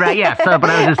I'm saying. Right. Yeah. So, but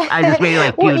I just made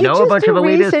like, you know a bunch of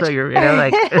elitists, so you're,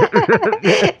 like.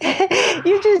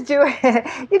 You just do,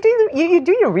 you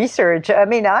do your research. I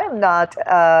mean, I'm not,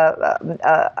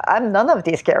 I'm none of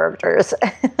these characters.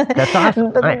 That's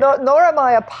awesome. Right. Nor am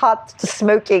I a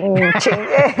pot-smoking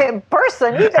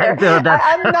person either.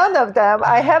 I'm none of them.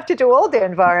 I have to do all the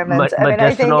environments.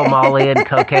 Medicinal Molly and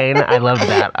cocaine. I loved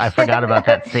that. I forgot about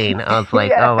that scene. I was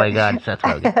like, oh my God, Seth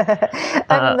Rogen.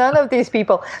 I'm none of these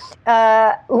people.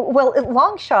 Well,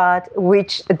 Long Shot,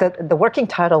 which the working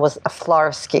title was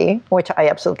Flarsky, which I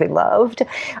absolutely loved.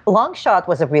 Long Shot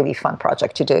was a really fun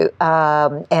project to do.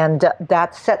 And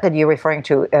that set that you're referring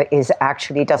to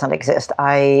actually doesn't exist.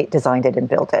 I designed it and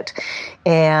built it.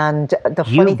 And the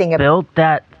funny thing about... You built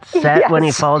that set when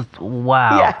he falls?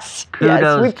 Wow. Yes.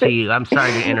 Kudos to you. I'm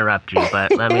sorry to interrupt you,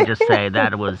 but let me just say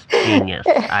that was genius.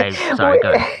 Go ahead. Sorry.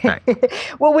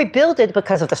 Well, we built it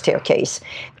because of the staircase.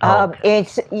 Okay.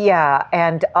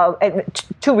 And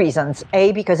two reasons.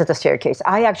 A, because of the staircase.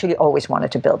 I actually always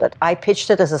wanted to build it. I pitched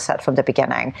it as a set from the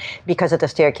beginning because of the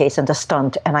staircase and the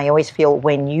stunt. And I always feel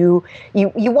when you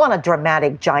want a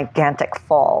dramatic, gigantic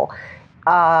fall,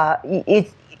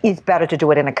 it's better to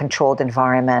do it in a controlled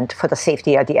environment for the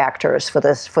safety of the actors,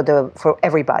 for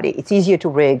everybody. It's easier to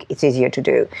rig, it's easier to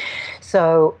do.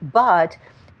 So, but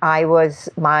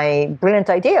my brilliant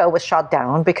idea was shot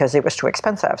down because it was too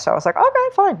expensive. So I was like, okay,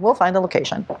 fine, we'll find a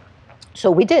location. So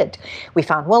we did. We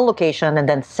found one location, and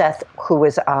then Seth, who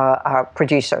was our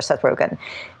producer, Seth Rogen,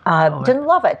 didn't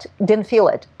love it, didn't feel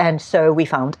it. And so we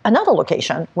found another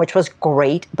location, which was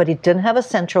great, but it didn't have a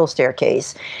central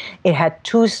staircase. It had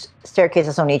two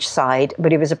staircases on each side,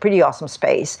 but it was a pretty awesome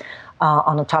space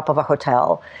on the top of a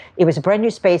hotel. It was a brand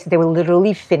new space. They were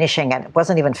literally finishing it. It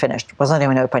wasn't even finished. It wasn't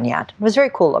even open yet. It was very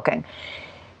cool looking.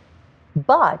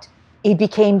 But it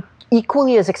became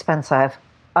equally as expensive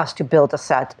us to build a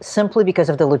set simply because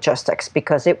of the logistics,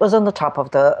 because it was on the top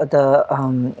of the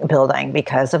building,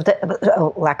 because of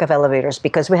the lack of elevators,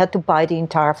 because we had to buy the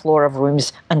entire floor of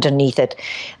rooms underneath it,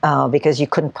 because you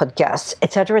couldn't put guests,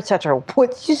 et cetera,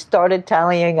 Once you started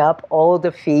tallying up all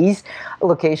the fees,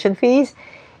 location fees,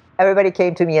 everybody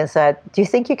came to me and said, do you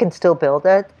think you can still build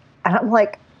it? And I'm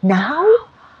like, now?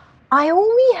 I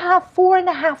only have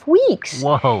 4.5 weeks.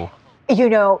 Whoa.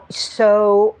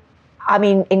 So... I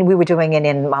mean, we were doing it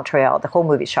in Montreal. The whole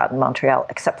movie shot in Montreal,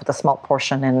 except for the small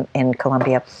portion in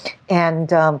Colombia.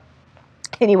 And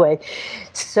anyway,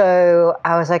 so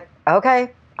I was like,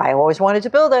 okay, I always wanted to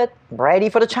build it. I'm ready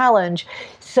for the challenge.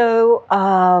 So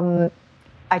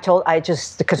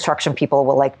the construction people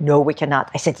were like, no, we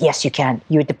cannot. I said, yes, you can.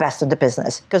 You're the best in the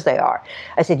business, because they are.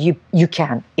 I said, you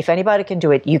can. If anybody can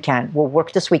do it, you can. We'll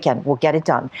work this weekend. We'll get it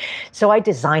done. So I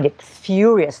designed it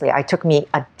furiously. It took me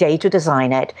a day to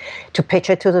design it, to pitch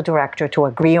it to the director, to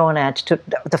agree on it, to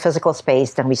the physical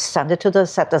space. Then we sent it to the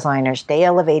set designers. They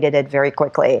elevated it very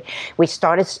quickly. We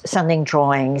started sending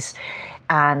drawings.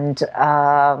 And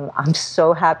I'm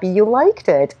so happy you liked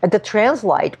it. The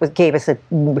Translite gave us a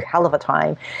hell of a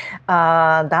time.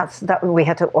 That we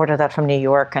had to order that from New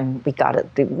York, and we got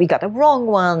the wrong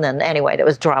one. And anyway, there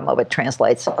was drama with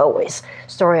Translites always.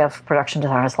 Story of production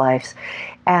designers' lives.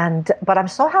 But I'm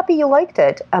so happy you liked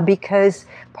it because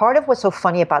part of what's so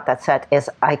funny about that set is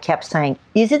I kept saying,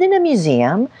 is it in a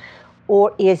museum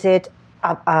or is it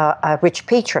a rich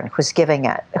patron who's giving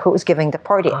the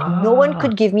party? And no one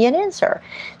could give me an answer.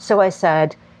 So I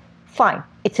said, fine,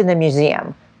 it's in a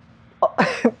museum.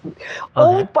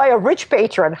 Owned by a rich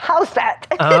patron. How's that?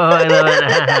 Oh, I love it.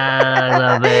 I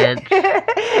love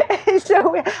it.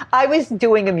 So I was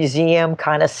doing a museum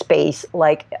kind of space,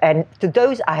 and to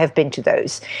those, I have been to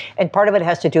those. And part of it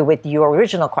has to do with your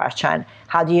original question.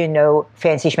 How do you know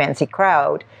fancy schmancy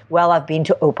crowd? Well, I've been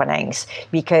to openings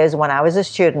because when I was a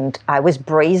student, I was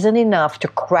brazen enough to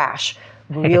crash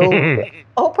real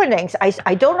openings.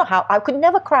 I don't know how. I could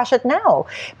never crash it now.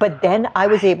 But then I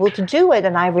was able to do it.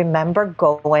 And I remember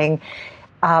going,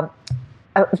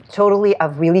 totally a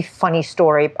really funny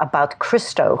story about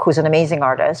Christo, who's was an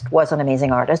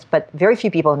amazing artist, but very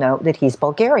few people know that he's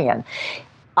Bulgarian.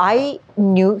 I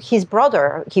knew his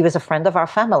brother. He was a friend of our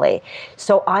family.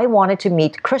 So I wanted to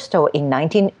meet Christo in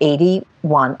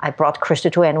 1981. I brought Christo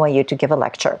to NYU to give a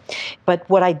lecture. But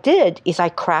what I did is I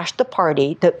crashed the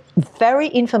party, the very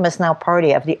infamous now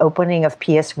party of the opening of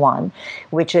PS1,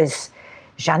 which is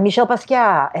Jean-Michel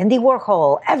Basquiat, Andy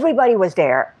Warhol. Everybody was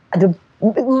there.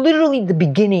 Literally the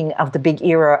beginning of the big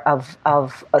era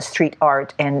of street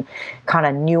art and kind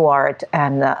of new art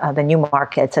and the new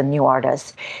markets and new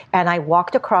artists. And I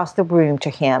walked across the room to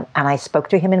him and I spoke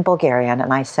to him in Bulgarian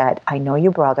and I said, I know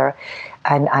your brother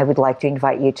and I would like to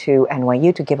invite you to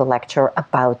NYU to give a lecture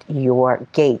about your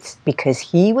gates, because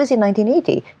he was in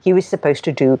 1980. He was supposed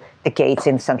to do the gates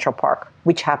in Central Park,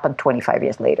 which happened 25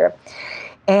 years later.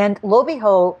 And lo and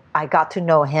behold, I got to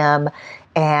know him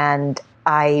and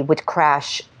I would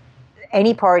crash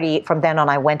any party. From then on,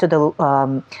 I went to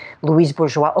the Louise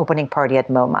Bourgeois opening party at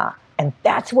MoMA. And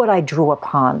that's what I drew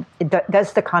upon.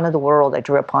 That's the kind of the world I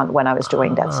drew upon when I was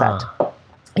doing that set.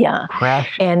 Yeah.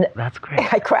 That's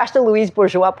great. I crashed the Louise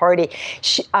Bourgeois party.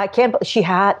 She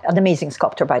had an amazing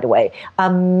sculptor, by the way.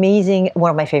 One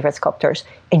of my favorite sculptors.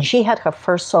 And she had her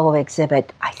first solo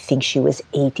exhibit, I think she was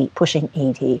 80, pushing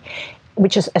 80.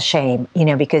 Which is a shame,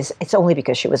 because it's only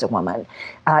because she was a woman.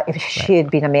 If she had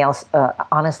been a male,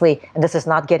 honestly, and this is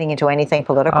not getting into anything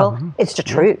political, it's the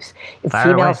truth.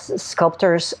 Female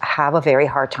sculptors have a very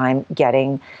hard time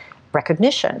getting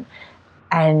recognition.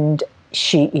 And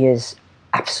she is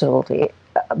absolutely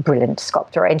a brilliant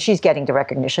sculptor. And she's getting the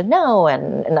recognition now,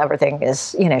 and everything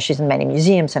is, she's in many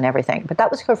museums and everything. But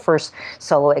that was her first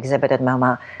solo exhibit at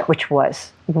MoMA, which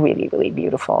was really, really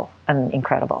beautiful and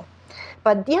incredible.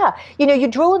 But yeah, you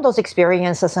draw on those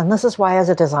experiences, and this is why as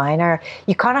a designer,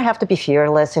 you kind of have to be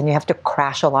fearless and you have to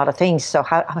crash a lot of things. So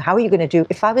how are you going to do,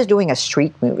 if I was doing a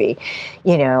street movie,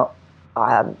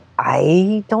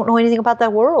 I don't know anything about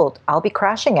that world. I'll be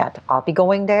crashing it. I'll be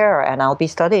going there and I'll be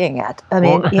studying it. I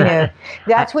mean,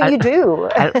 that's what you do.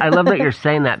 I love that you're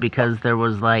saying that, because there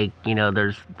was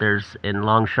there's in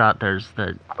Longshot, there's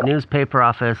the newspaper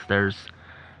office, there's,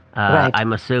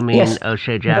 I'm assuming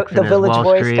O'Shea Jackson the is Village Wall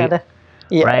Voice Street. Kinda.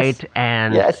 Yes. Right?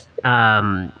 And yes.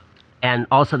 And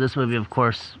also this movie, of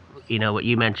course, what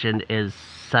you mentioned is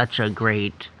such a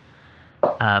great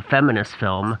feminist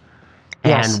film.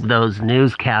 Yes. And those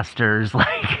newscasters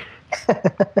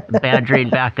badgering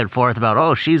back and forth about,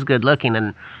 oh, she's good looking,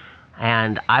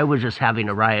 and I was just having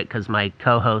a riot because my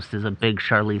co-host is a big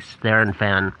Charlize Theron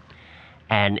fan.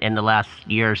 And in the last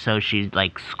year or so, she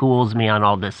schools me on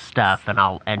all this stuff,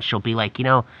 and she'll be like,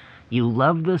 you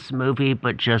love this movie,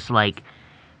 but just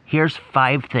here's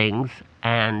 5 things,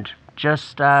 and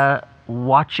just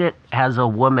watch it as a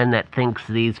woman that thinks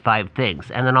these 5 things.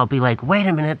 And then I'll be like, wait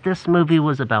a minute, this movie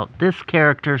was about this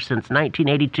character since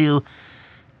 1982,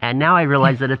 and now I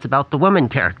realize that it's about the woman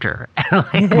character.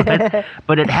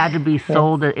 but it had to be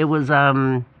sold. It was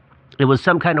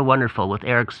Some Kind of Wonderful with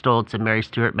Eric Stoltz and Mary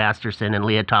Stuart Masterson and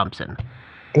Leah Thompson.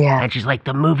 Yeah. And she's like,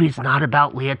 the movie's not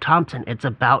about Leah Thompson. It's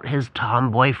about his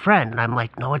tomboy friend. And I'm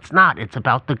like, no, it's not. It's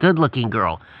about the good-looking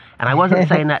girl. And I wasn't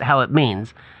saying that how it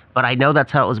means, but I know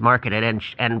that's how it was marketed.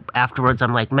 And afterwards,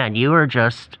 I'm like, man, you are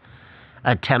just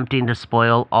attempting to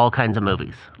spoil all kinds of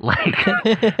movies.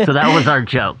 So that was our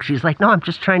joke. She's like, no, I'm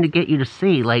just trying to get you to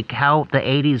see, how the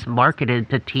 80s marketed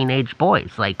to teenage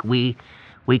boys. We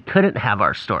couldn't have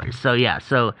our stories. So, yeah.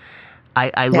 So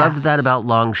I loved that about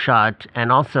Longshot.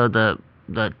 And also the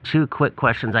 2 quick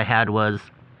questions I had was,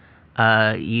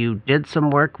 you did some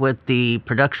work with the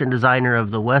production designer of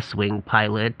the West Wing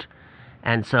pilot,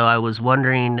 And so I was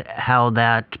wondering how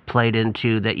that played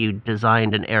into that you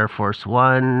designed an Air Force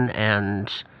One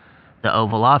and the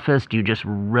Oval Office. Do you just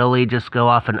really just go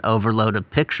off an overload of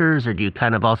pictures, or do you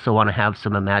kind of also want to have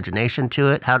some imagination to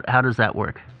it? How does that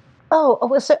work?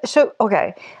 So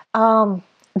okay.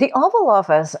 The Oval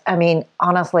Office, I mean,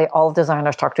 honestly, all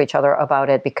designers talk to each other about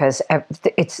it because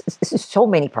it's so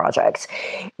many projects.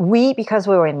 Because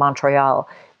we were in Montreal,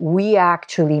 we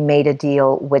actually made a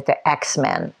deal with the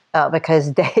X-Men.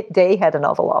 Because they had an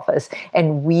Oval Office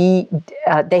and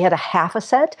they had a half a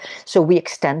set, so we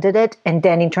extended it. And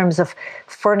then in terms of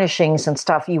furnishings and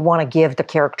stuff, you want to give the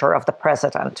character of the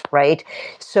president, right?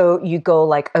 So you go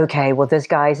like, okay, well, this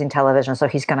guy's in television, so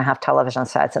he's going to have television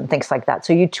sets and things like that.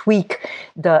 So you tweak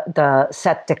the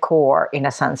set decor in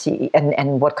a sense,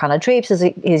 and what kind of drapes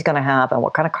he's going to have, and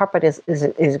what kind of carpet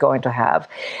is going to have.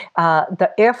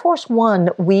 The Air Force One,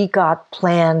 we got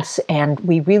plans and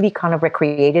we really kind of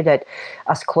recreated it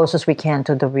as close as we can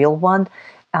to the real one.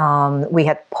 We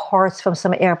had parts from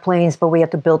some airplanes, but we had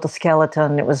to build the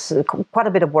skeleton. It was quite a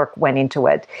bit of work went into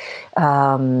it.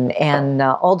 And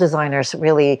all designers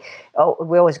really,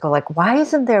 we always go like, why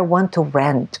isn't there one to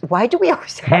rent? Why do we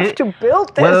always have to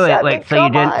build this? Wait.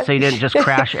 So you didn't just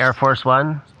crash Air Force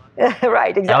One?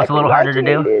 Right, exactly. That was a little harder to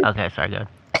do? Okay, sorry, good.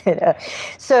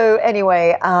 So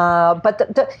anyway,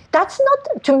 but that's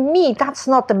not, to me, that's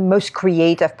not the most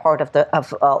creative part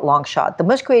of Long Shot. The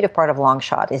most creative part of Long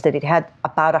Shot is that it had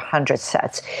about 100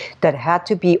 sets that had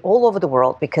to be all over the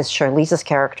world because Charlize's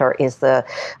character is the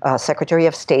Secretary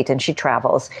of State and she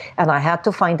travels, and I had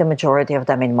to find the majority of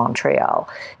them in Montreal.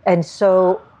 And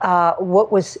so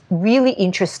what was really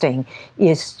interesting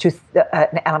is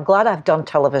and I'm glad I've done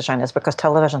television, is because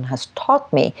television has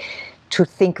taught me to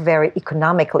think very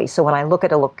economically. So when I look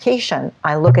at a location,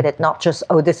 I look at it not just,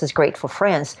 oh, this is great for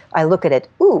France. I look at it,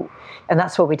 ooh, and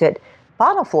that's what we did.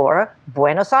 Bottom floor,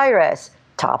 Buenos Aires.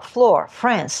 Top floor,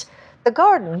 France. The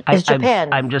garden is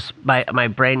Japan. I'm just, my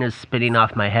brain is spinning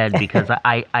off my head because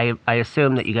I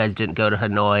assume that you guys didn't go to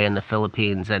Hanoi and the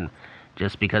Philippines, and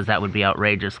just because that would be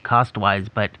outrageous cost-wise,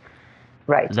 but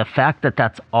right. The fact that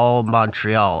that's all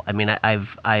Montreal, I mean,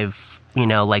 I've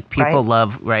like people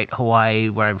love, right, Hawaii,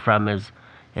 where I'm from,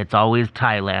 it's always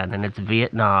Thailand and it's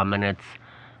Vietnam, and it's,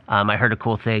 I heard a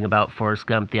cool thing about Forrest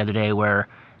Gump the other day where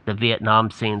the Vietnam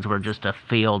scenes were just a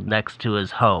field next to his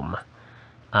home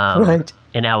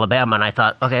in Alabama, and I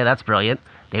thought, okay, that's brilliant.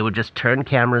 They would just turn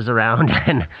cameras around,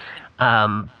 and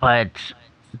but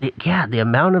the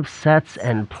amount of sets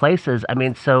and places, I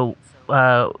mean, so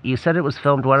you said it was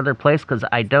filmed one other place, because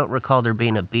I don't recall there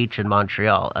being a beach in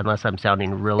Montreal, unless I'm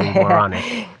sounding really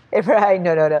moronic. Right,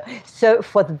 no. So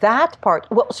for that part,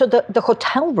 so the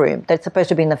hotel room that's supposed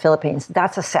to be in the Philippines,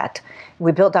 that's a set.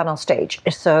 We built that on stage.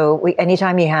 So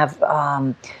anytime you have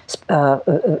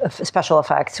special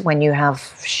effects, when you have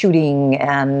shooting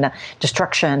and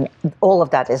destruction, all of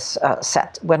that is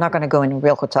set. We're not going to go in a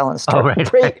real hotel and start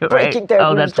breaking their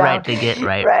rooms that's down. Right. They get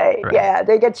right. Yeah,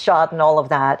 they get shot and all of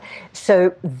that.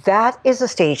 So that is a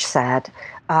stage set.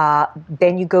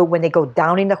 Then when they go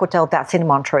down in the hotel, that's in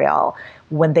Montreal.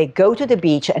 When they go to the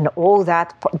beach and all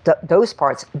that, those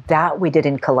parts, that we did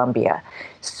in Colombia.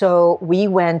 So we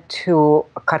went to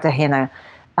Cartagena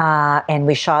and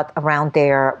we shot around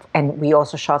there, and we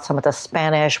also shot some of the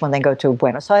Spanish when they go to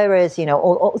Buenos Aires.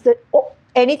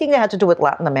 Anything that had to do with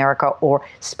Latin America or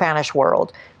Spanish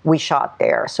world, we shot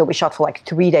there. So we shot for like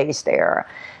 3 days there,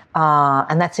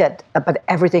 and that's it. But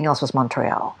everything else was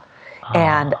Montreal.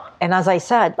 And as I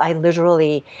said, I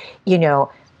literally,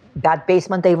 that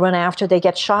basement they run after they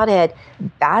get shot at,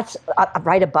 that's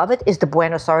right above it is the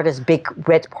Buenos Aires big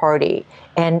red party.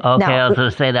 And okay, now, I was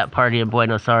going to say that party in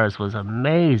Buenos Aires was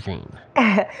amazing.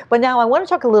 But now I want to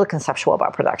talk a little conceptual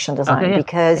about production design,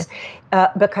 because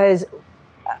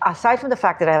aside from the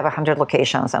fact that I have 100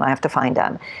 locations and I have to find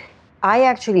them, I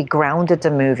actually grounded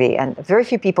the movie, and very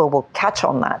few people will catch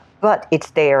on that, but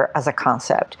it's there as a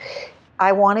concept.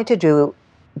 I wanted to do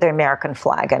the American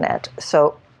flag in it.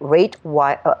 So red,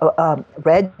 white,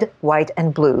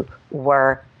 and blue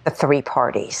were the three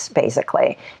parties,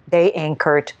 basically. They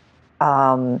anchored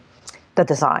the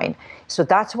design. So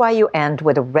that's why you end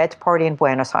with a red party in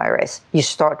Buenos Aires. You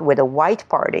start with a white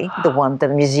party,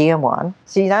 the museum one.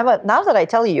 See, now that I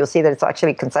tell you, you'll see that it's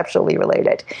actually conceptually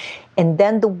related. And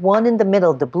then the one in the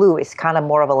middle, the blue, is kind of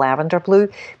more of a lavender blue,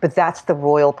 but that's the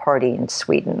royal party in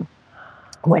Sweden,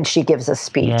 when she gives a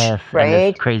speech, yes, right?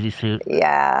 And this crazy suit.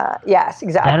 Yeah, yes,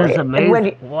 exactly. That is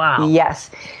amazing. Wow.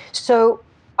 Yes. So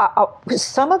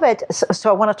some of it, so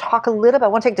I want to talk a little bit, I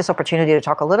want to take this opportunity to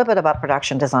talk a little bit about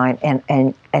production design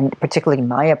and particularly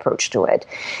my approach to it.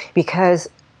 Because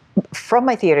from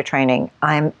my theater training,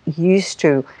 I'm used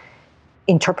to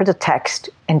interpret a text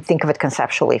and think of it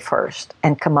conceptually first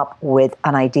and come up with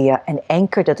an idea and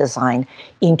anchor the design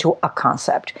into a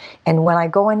concept. And when I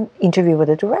go and interview with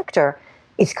a director,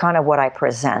 it's kind of what I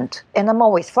present. And I'm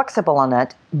always flexible on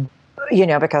it,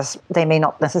 because they may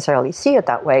not necessarily see it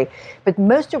that way. But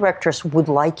most directors would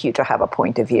like you to have a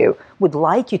point of view, would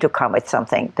like you to come with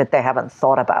something that they haven't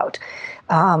thought about.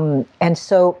 And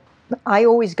so I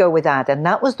always go with that. And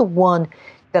that was the one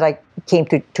that I came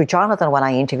to Jonathan when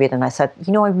I interviewed, and I said,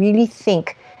 I really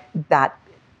think that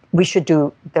we should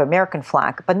do the American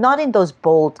flag, but not in those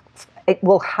bold,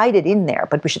 we'll hide it in there,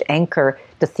 but we should anchor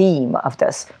the theme of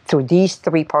this through these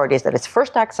three parties, that it's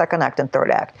first act, second act, and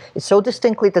third act. It's so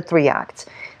distinctly the three acts.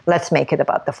 Let's make it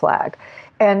about the flag.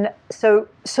 And so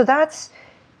that's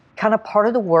kind of part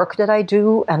of the work that I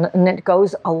do, and it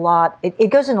goes a lot.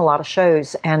 It goes in a lot of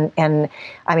shows, and I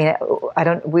mean,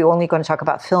 we're only going to talk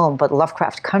about film, but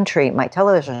Lovecraft Country, my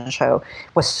television show,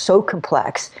 was so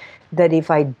complex that if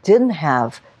I didn't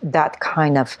have that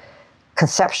kind of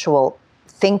conceptual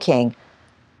thinking,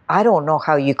 I don't know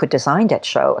how you could design that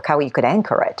show, how you could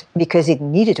anchor it, because it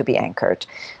needed to be anchored.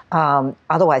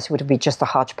 Otherwise, it would be just a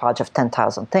hodgepodge of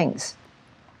 10,000 things.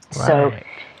 Right. So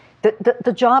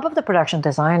the job of the production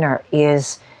designer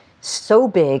is so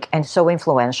big and so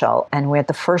influential, and we're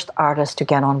the first artist to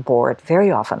get on board.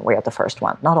 Very often we're the first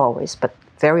one, not always, but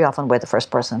very often we're the first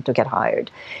person to get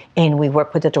hired. And we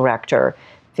work with the director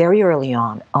very early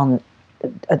on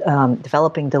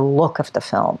developing the look of the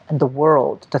film and the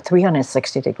world, the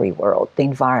 360-degree world, the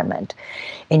environment.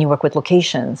 And you work with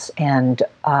locations, and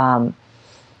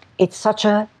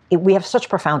we have such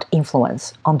profound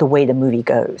influence on the way the movie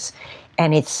goes.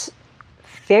 And it's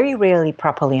very rarely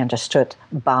properly understood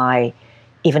by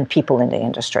even people in the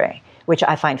industry, which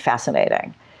I find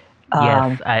fascinating.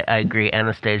 Yes, I agree.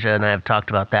 Anastasia and I have talked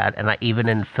about that. And even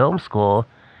in film school,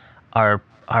 our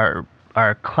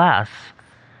class,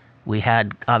 we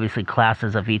had obviously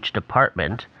classes of each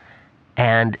department,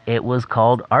 and it was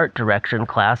called art direction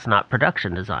class, not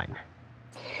production design.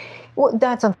 Well,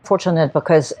 that's unfortunate,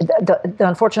 because the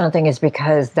unfortunate thing is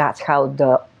because that's how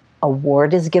the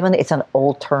award is given. It's an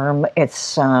old term.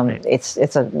 It's a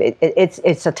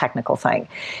technical thing.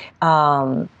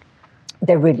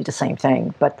 They're really the same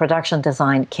thing. But production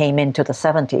design came into the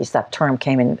 70s. That term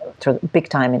came in big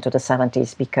time into the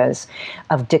 70s because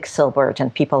of Dick Silbert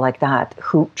and people like that,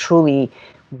 who truly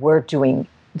were doing.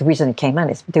 The reason it came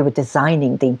in is they were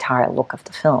designing the entire look of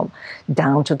the film,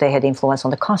 down to they had influence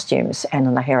on the costumes and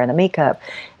on the hair and the makeup,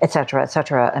 et cetera, et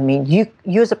cetera. I mean, you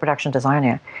as a production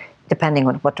designer, depending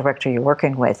on what director you're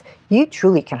working with, you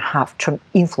truly can have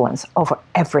influence over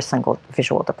every single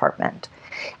visual department.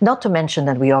 Not to mention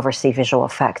that we oversee visual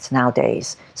effects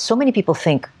nowadays. So many people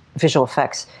think visual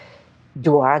effects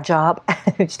do our job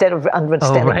instead of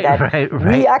understanding that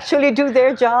we actually do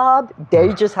their job.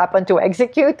 They just happen to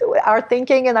execute our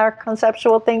thinking and our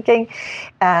conceptual thinking.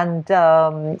 And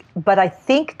but I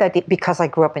think that because I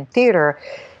grew up in theater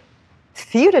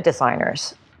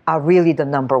designers are really the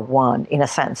number one in a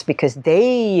sense, because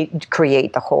they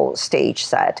create the whole stage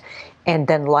set, and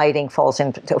then lighting follows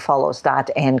that,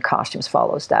 and costumes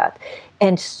follows that.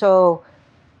 And so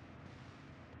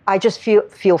I just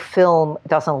feel film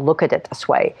doesn't look at it this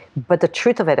way. But the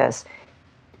truth of it is,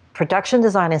 production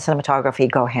design and cinematography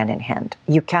go hand in hand.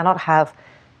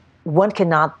 One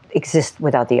cannot exist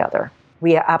without the other.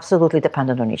 We are absolutely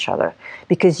dependent on each other,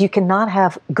 because you cannot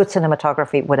have good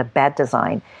cinematography with a bad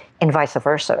design, and vice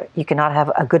versa. You cannot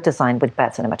have a good design with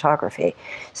bad cinematography.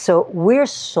 So we're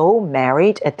so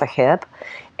married at the hip,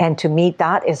 and to me,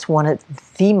 that is one of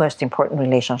the most important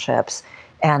relationships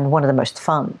and one of the most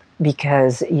fun,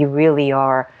 because you really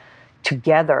are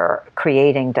together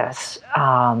creating this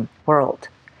world.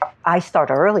 I start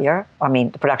earlier. I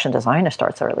mean, the production designer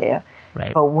starts earlier.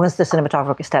 Right. But once the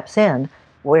cinematographer steps in,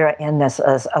 we're in this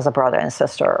as a brother and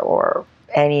sister, or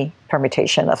any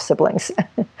permutation of siblings.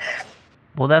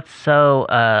 Well, that's so...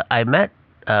 I met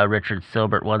Richard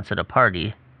Silbert once at a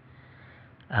party.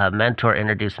 A mentor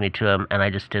introduced me to him, and I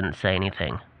just didn't say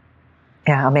anything.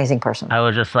 Yeah, amazing person. I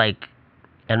was just like...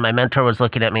 And my mentor was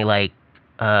looking at me like,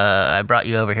 I brought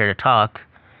you over here to talk.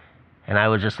 And I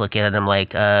was just looking at him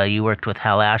like, you worked with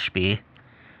Hal Ashby.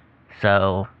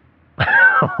 So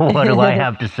what do I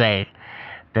have to say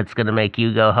that's going to make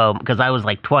you go home? Because I was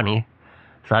like 20.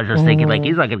 So I was just thinking, like,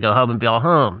 he's not going to go home and be all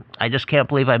home. I just can't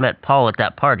believe I met Paul at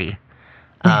that party.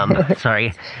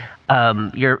 Sorry.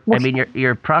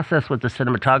 Your process with the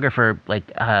cinematographer,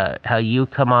 like how you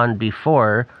come on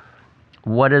before,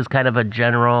 what is kind of a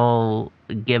general,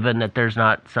 given that there's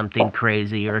not something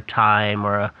crazy or time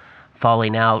or a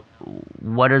falling out,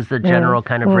 what is the general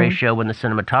kind of ratio when the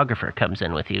cinematographer comes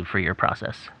in with you for your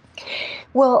process?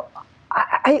 Well,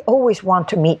 I always want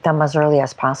to meet them as early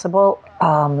as possible.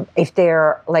 If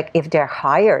they're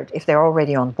hired, if they're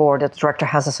already on board, if the director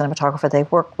has a cinematographer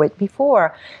they've worked with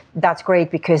before, that's great,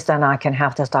 because then I can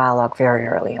have this dialogue very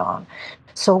early on.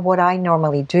 So what I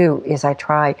normally do is I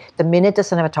try, the minute the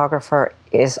cinematographer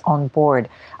is on board,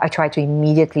 I try to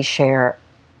immediately share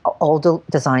all the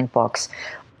design books,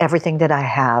 everything that I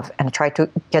have, and try to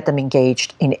get them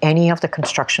engaged in any of the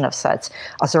construction of sets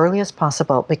as early as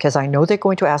possible, because I know they're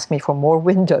going to ask me for more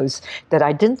windows that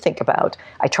I didn't think about.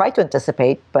 I try to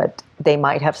anticipate, but they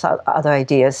might have some other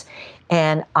ideas,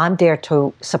 and I'm there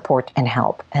to support and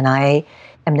help. And I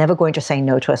am never going to say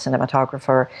no to a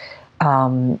cinematographer,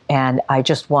 and I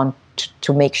just want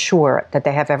to make sure that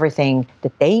they have everything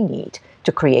that they need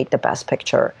to create the best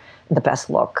picture, the best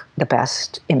look, the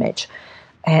best image.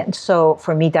 And so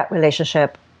for me, that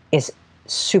relationship is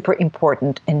super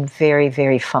important and very,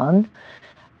 very fun.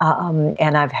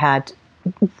 And I've had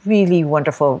really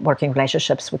wonderful working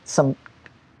relationships with some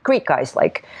great guys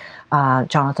like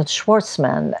Jonathan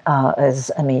Schwartzman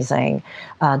is amazing,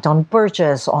 Don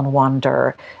Burgess on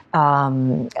Wonder.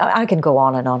 I can go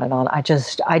on and on and on. I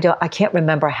can't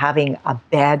remember having a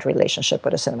bad relationship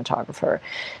with a cinematographer,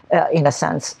 in a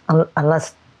sense,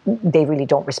 unless they really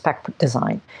don't respect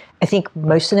design. I think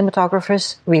most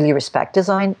cinematographers really respect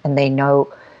design, and they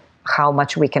know how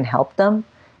much we can help them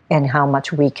and how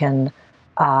much we can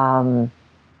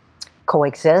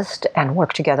coexist and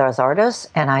work together as artists.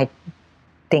 And I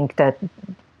think that,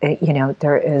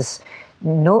 there is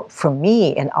for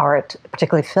me in art,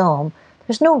 particularly film,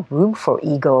 there's no room for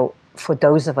ego for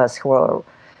those of us who are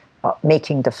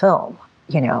making the film,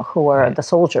 who are the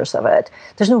soldiers of it.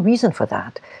 There's no reason for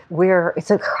that.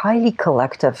 It's a highly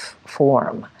collective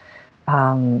form.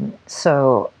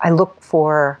 So I look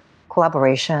for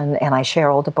collaboration, and I share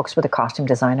all the books with the costume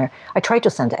designer. I try to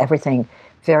send everything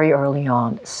very early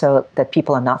on so that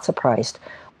people are not surprised,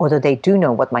 or that they do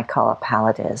know what my color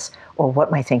palette is, or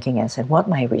what my thinking is, and what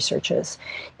my research is.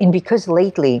 And because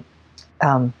lately,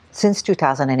 since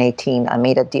 2018, I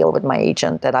made a deal with my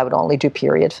agent that I would only do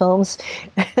period films.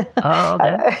 Oh,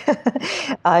 okay.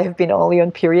 I've been only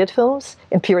on period films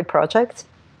and period projects.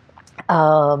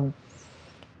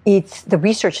 It's the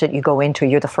research that you go into.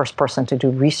 You're the first person to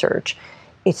do research.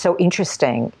 It's so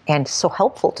interesting and so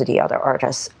helpful to the other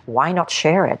artists. Why not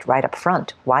share it right up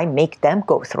front? Why make them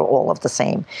go through all of the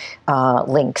same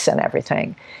links and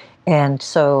everything? And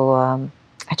so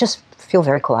I just feel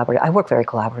very collaborative. I work very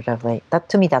collaboratively.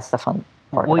 To me, that's the fun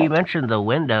part. Well, you mentioned the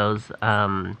windows,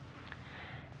 and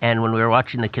when we were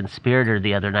watching The Conspirator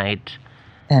the other night,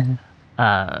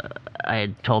 I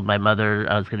had told my mother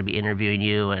I was going to be interviewing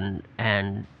you, and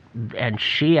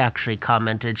she actually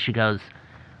commented. She goes,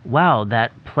 "Wow,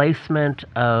 that placement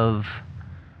of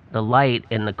the light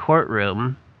in the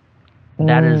courtroom,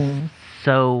 that is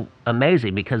so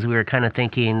amazing," because we were kind of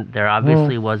thinking there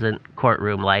obviously wasn't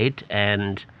courtroom light,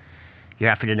 and you're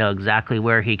having to know exactly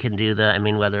where he can do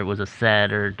whether it was a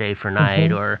set or day for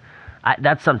night, or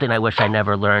that's something I wish I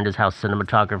never learned, is how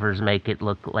cinematographers make it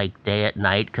look like day at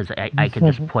night, because I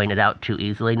can just point it out too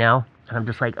easily now. And I'm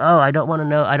just like, oh, I don't want to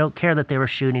know. I don't care that they were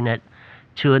shooting at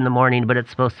 2 a.m, but it's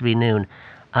supposed to be noon.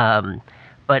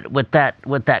 But with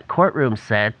that courtroom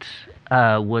set,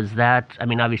 was that,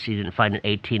 obviously you didn't find an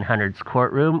 1800s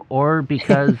courtroom, or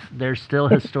because there's still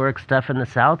historic stuff in the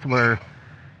South where...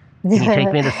 Can you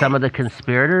take me to some of The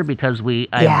Conspirator? Because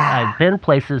I've been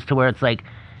places to where it's like,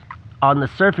 on the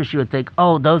surface you would think,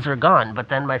 oh, those are gone. But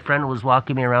then my friend was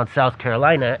walking me around South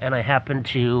Carolina, and I happened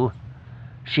to,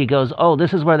 she goes, oh,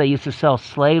 this is where they used to sell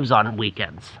slaves on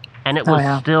weekends. And it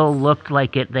was still looked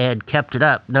like they had kept it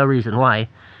up. No reason why,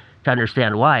 to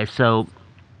understand why. So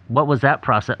what was that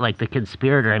process like, The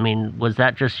Conspirator? Was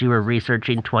that just you were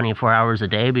researching 24 hours a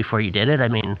day before you did it?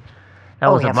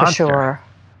 That was a monster. For sure.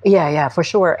 Yeah, for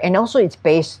sure. And also it's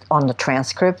based on the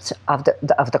transcripts of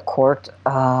the court,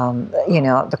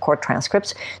 the court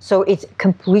transcripts. So it's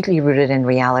completely rooted in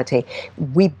reality.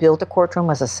 We built a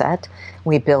courtroom as a set.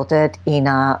 We built it in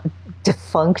a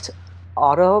defunct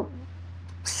auto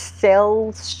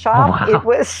sales shop. Wow.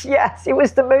 It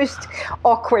was the most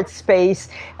awkward space.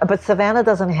 But Savannah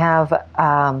doesn't have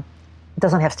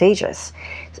stages.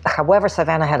 However,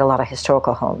 Savannah had a lot of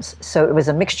historical homes. So it was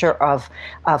a mixture of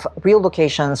real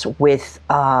locations with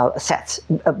sets,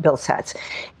 built sets.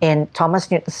 And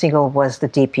Thomas Newton Siegel was the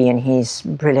DP, and he's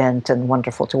brilliant and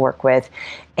wonderful to work with.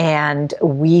 And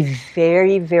we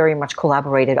very, very much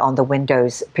collaborated on the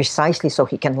windows precisely so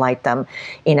he can light them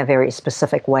in a very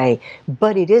specific way.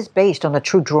 But it is based on the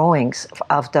true drawings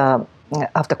of the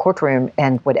of the courtroom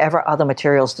and whatever other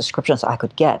materials, descriptions I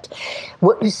could get.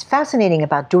 What was fascinating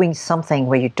about doing something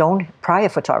where you don't, prior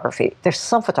photography, there's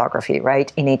some photography,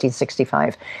 right, in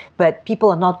 1865, but people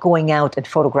are not going out and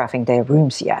photographing their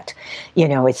rooms yet.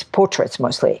 It's portraits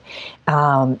mostly.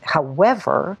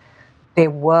 However,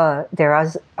 there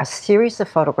was a series of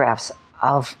photographs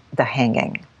of the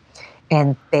hanging,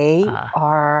 and they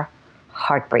are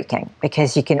heartbreaking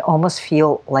because you can almost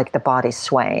feel like the body's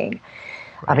swaying.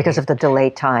 Because of the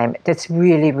delayed time. That's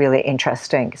really, really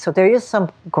interesting. So there is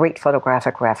some great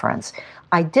photographic reference.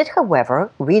 I did, however,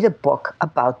 read a book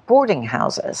about boarding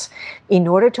houses in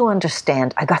order to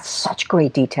understand. I got such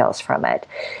great details from it.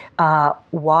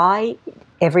 Why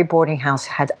every boarding house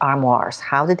had armoires.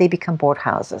 How did they become boarding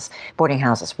houses?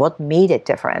 What made it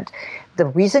different? The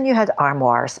reason you had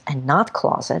armoires and not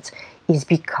closets is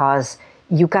because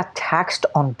you got taxed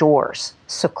on doors.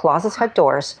 So closets had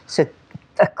doors. So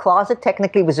a closet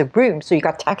technically was a room, so you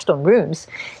got taxed on rooms.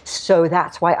 So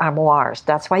that's why armoires.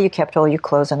 That's why you kept all your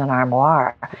clothes in an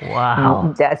armoire.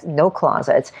 Wow. That's no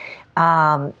closets.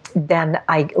 Then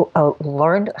I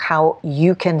learned how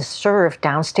you can serve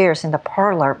downstairs in the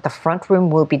parlor. The front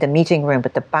room will be the meeting room,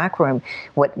 but the back room,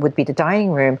 what would be the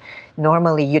dining room,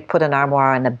 normally you'd put an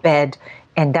armoire on a bed.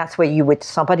 And that's where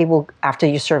somebody will, after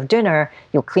you serve dinner,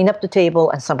 you'll clean up the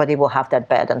table and somebody will have that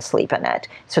bed and sleep in it.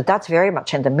 So that's very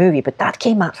much in the movie, but that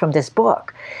came out from this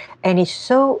book. And it's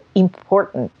so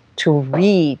important to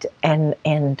read and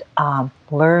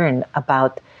learn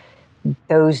about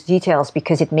those details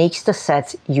because it makes the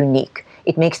sets unique.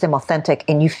 It makes them authentic,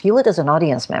 and you feel it as an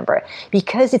audience member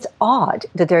because it's odd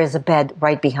that there is a bed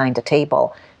right behind the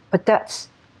table, but that's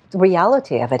the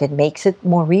reality of it. It makes it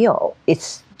more real.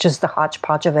 It's just the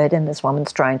hodgepodge of it, and this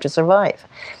woman's trying to survive.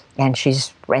 And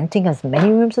she's renting as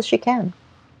many rooms as she can.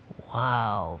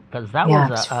 Wow. Because that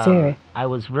was I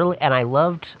was really, and I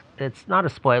loved, it's not a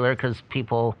spoiler because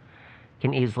people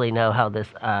can easily know how this,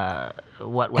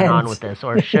 what went on with this,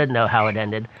 or should know how it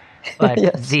ended. But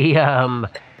Yes.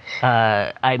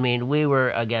 I mean, we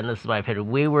were, again, this is my opinion,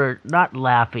 we were not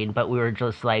laughing, but we were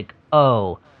just like,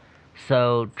 oh,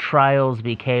 so trials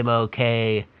became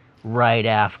okay right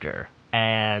after.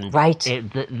 And Right.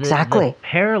 Exactly. The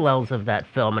parallels of that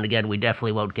film, and again, we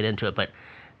definitely won't get into it, but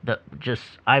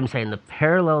I'm saying the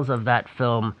parallels of that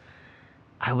film,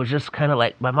 I was just kind of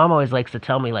like, my mom always likes to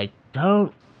tell me, like,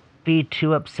 don't be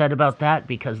too upset about that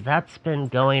because that's been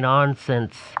going on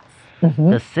since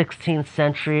the 16th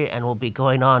century and will be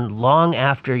going on long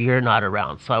after you're not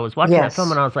around. So I was watching that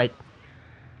film and I was like,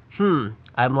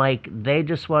 I'm like, they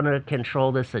just want to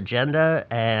control this agenda,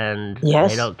 and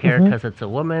they don't care because it's a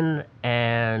woman.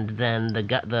 And then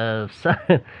the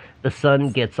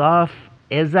son gets off.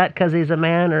 Is that because he's a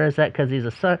man, or is that because he's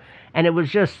a son? And it was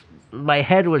just, my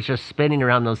head was just spinning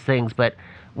around those things. But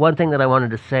one thing that I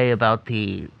wanted to say about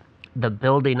the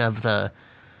building of the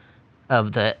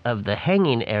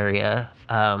hanging area,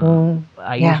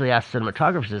 I usually ask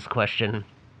cinematographers this question.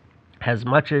 As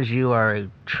much as you are a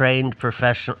trained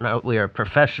professional, we are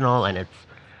professional and it's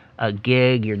a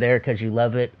gig, you're there because you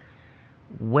love it.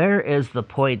 Where is the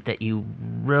point that you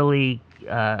really,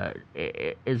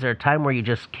 is there a time where you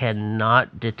just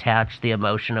cannot detach the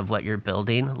emotion of what you're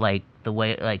building? Like the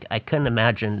way, like I couldn't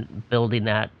imagine building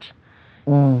that.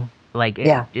 Like,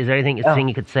 is there anything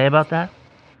you could say about that?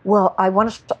 Well, I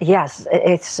want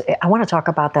to talk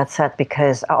about that set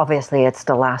because obviously it's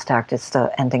the last act, it's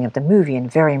the ending of the movie,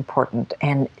 and very important.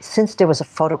 And since there was a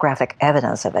photographic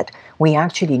evidence of it, we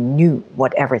actually knew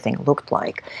what everything looked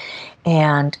like.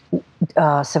 And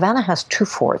Savannah has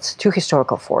two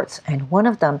historical forts, and one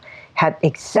of them had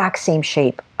exact same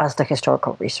shape as the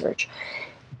historical research,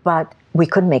 but we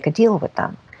couldn't make a deal with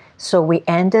them. So we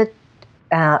ended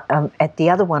at the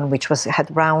other one, which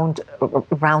had round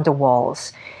the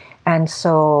walls, and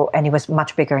it was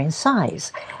much bigger in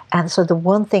size. And so the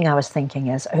one thing I was thinking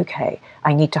is, okay,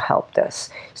 I need to help this.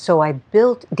 So I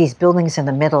built these buildings in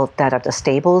the middle that are the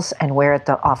stables and where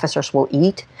the officers will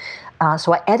eat.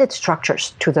 So I added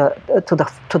structures to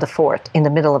the fort in the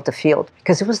middle of the field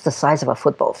because it was the size of a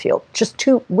football field, just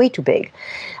way too big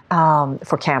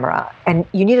for camera. And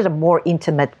you needed a more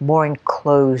intimate, more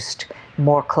enclosed,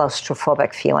 more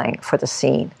claustrophobic feeling for the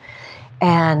scene.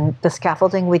 And the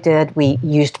scaffolding we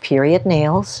used period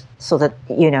nails so that,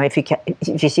 if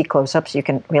you see close-ups, you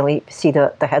can really see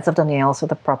the heads of the nails of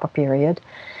the proper period.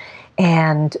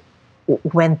 And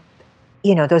when,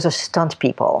 those are stunt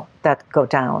people that go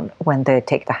down when they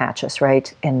take the hatches,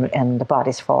 right? And the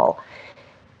bodies fall.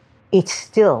 It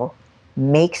still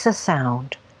makes a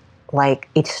sound like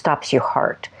it stops your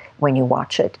heart when you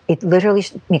watch it. It literally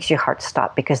makes your heart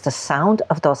stop because the sound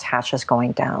of those hatches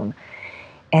going down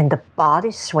and the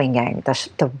body swinging,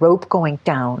 the rope going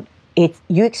down,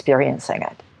 you experiencing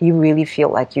it. You really feel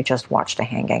like you just watched a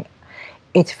hanging.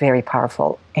 It's very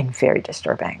powerful and very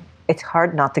disturbing. It's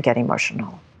hard not to get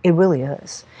emotional. It really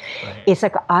is. Right. It's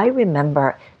like, I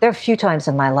remember, there are a few times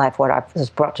in my life where I was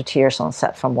brought to tears on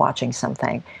set from watching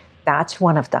something. That's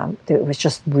one of them. It was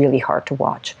just really hard to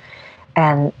watch.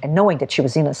 And knowing that she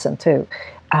was innocent too.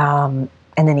 And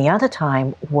then the other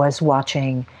time was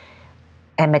watching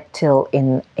Emmett Till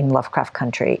in Lovecraft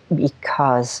Country,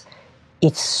 because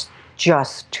it's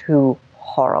just too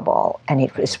horrible and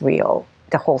it is real.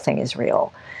 The whole thing is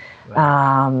real.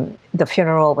 Right. The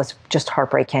funeral was just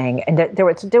heartbreaking. And there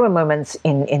were moments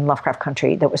in Lovecraft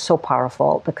Country that were so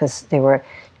powerful because they were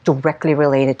directly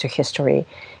related to history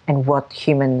and what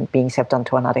human beings have done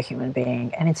to another human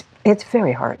being. And it's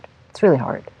very hard. It's really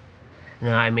hard.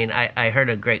 No, I mean, I heard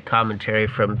a great commentary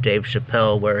from Dave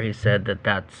Chappelle where he said that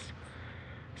that's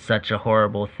such a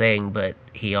horrible thing, but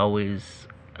he always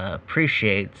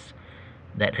appreciates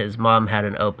that his mom had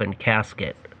an open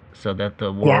casket so that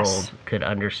the world could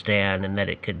understand and that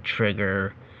it could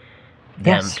trigger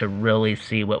them to really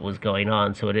see what was going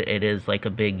on. So it is like a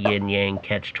big yin-yang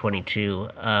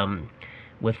catch-22.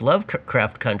 With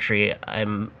Lovecraft Country,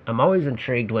 I'm always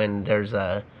intrigued when there's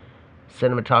a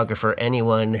cinematographer,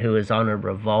 anyone who is on a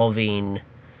revolving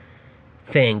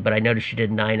thing, but I noticed you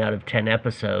did 9 out of 10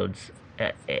 episodes.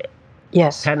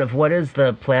 Yes. Kind of what is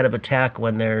the plan of attack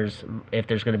if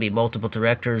there's going to be multiple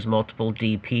directors, multiple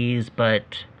DPs,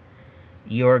 but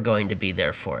you're going to be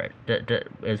there for it?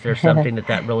 Is there something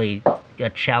that really, a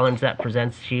challenge that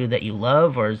presents to you that you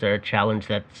love, or is there a challenge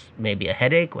that's maybe a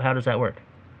headache? How does that work?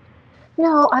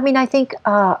 No, I mean, I think,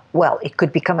 it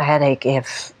could become a headache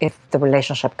if the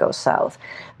relationship goes south,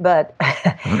 but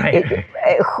right.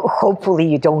 Hopefully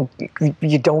you don't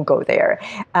go there.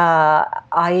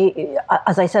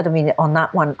 As I said, I mean, on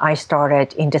that one, I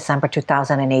started in December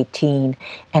 2018,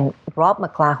 and Rob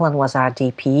McLachlan was our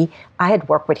DP. I had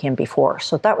worked with him before,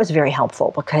 so that was very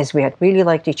helpful because we had really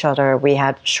liked each other. We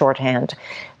had shorthand.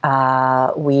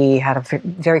 We had a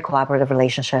very collaborative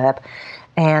relationship.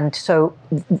 And so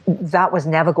that was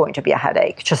never going to be a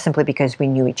headache, just simply because we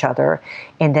knew each other.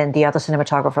 And then the other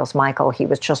cinematographer was Michael. He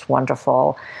was just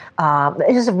wonderful.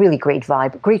 It was a really great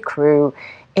vibe, great crew.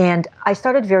 And I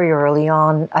started very early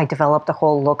on. I developed the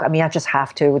whole look. I mean, I just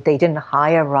have to. They didn't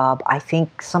hire Rob, I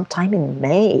think, sometime in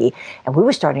May. And we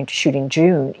were starting to shoot in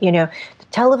June. You know, the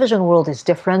television world is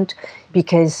different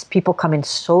because people come in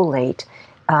so late.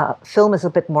 Film is a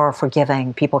bit more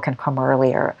forgiving. People can come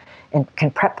earlier and can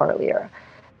prep earlier.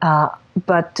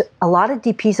 But a lot of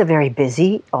DPs are very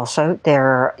busy also.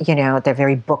 They're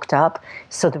very booked up.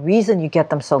 So the reason you get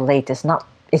them so late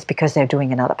is because they're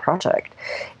doing another project.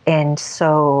 And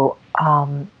so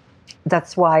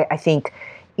that's why I think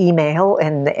email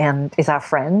and is our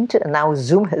friend, and now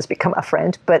Zoom has become a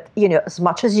friend. But, as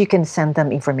much as you can send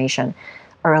them information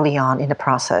early on in the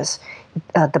process,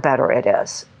 the better it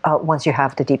is once you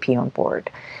have the DP on board.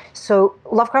 So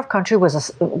Lovecraft Country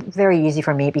was very easy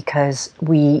for me because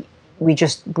we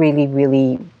just really,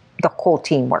 really, the whole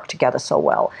team worked together so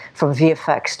well, from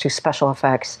VFX to special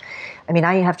effects. I mean,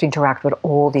 I have to interact with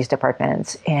all these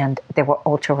departments, and they were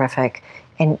all terrific.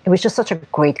 And it was just such a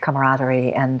great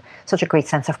camaraderie and such a great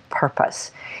sense of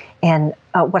purpose. And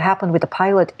what happened with the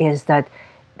pilot is that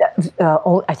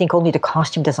I think only the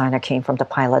costume designer came from the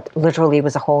pilot. Literally, it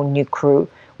was a whole new crew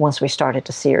once we started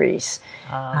the series.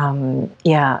 And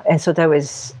so that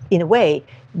was, in a way,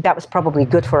 that was probably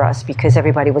good for us because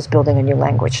everybody was building a new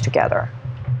language together.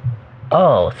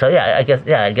 Oh, so I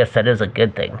guess that is a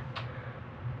good thing.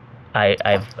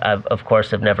 I've of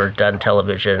course have never done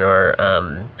television or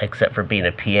except for being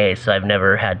a PA, so I've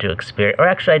never had to experience. Or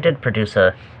actually, I did produce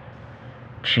a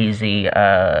cheesy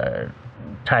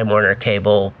Time Warner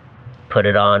Cable, put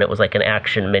it on. It was like an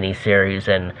action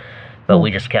miniseries, but we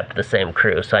just kept the same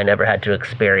crew, so I never had to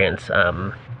experience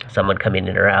someone coming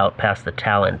in or out past the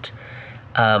talent.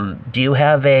 Do you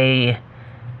have a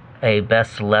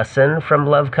best lesson from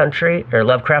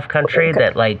Lovecraft Country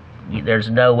that there's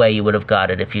no way you would have got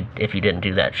it if you didn't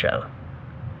do that show?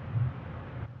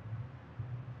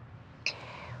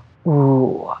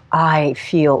 Ooh, I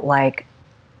feel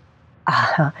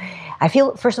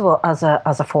first of all, as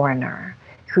a foreigner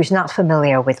who's not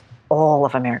familiar with all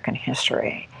of American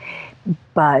history,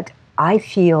 but I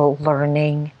feel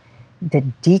learning the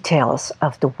details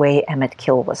of the way Emmett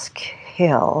Till was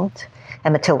killed,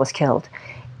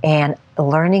 and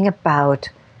learning about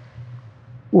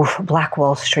Black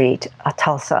Wall Street,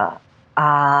 Tulsa,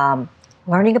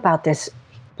 learning about this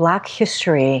Black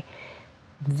history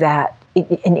that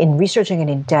in researching it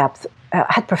in depth,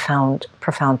 had profound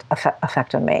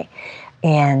effect on me.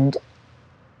 And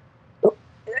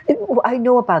I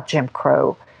know about Jim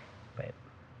Crow, Right.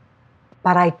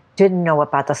 but I didn't know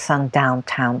about the sundown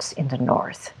towns in the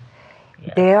North.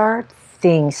 Yeah. There are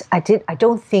things I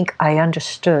don't think I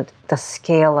understood the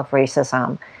scale of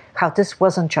racism, how this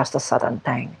wasn't just a Southern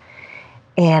thing.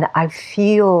 And I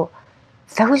feel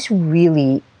that was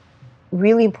really,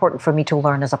 really important for me to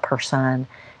learn as a person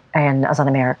and as an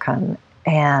American.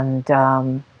 And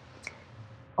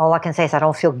all I can say is I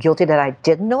don't feel guilty that I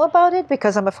didn't know about it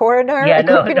because I'm a foreigner. Yeah, I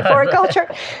grew up in a foreign culture.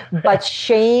 But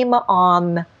shame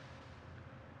on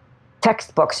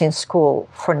textbooks in school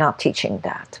for not teaching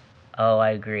that. Oh,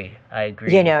 I agree.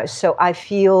 So I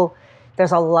feel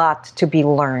there's a lot to be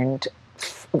learned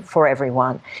for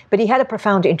everyone. But he had a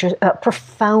profound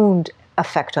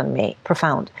effect on me,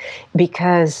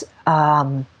 because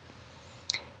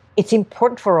it's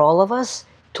important for all of us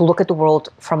to look at the world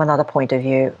from another point of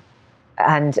view.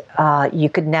 And you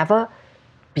could never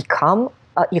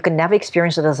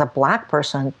experience it as a Black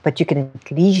person, but you can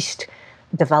at least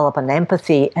develop an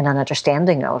empathy and an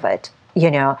understanding of it.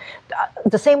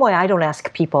 The same way I don't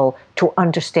ask people to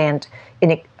understand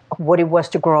what it was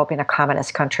to grow up in a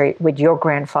communist country with your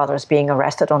grandfathers being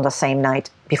arrested on the same night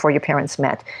before your parents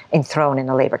met and thrown in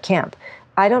a labor camp.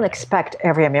 I don't expect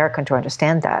every American to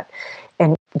understand that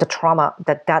and the trauma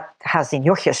that has in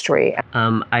your history.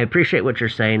 I appreciate what you're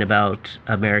saying about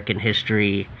American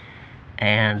history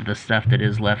and the stuff that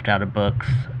is left out of books.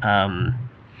 I'm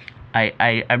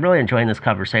really enjoying this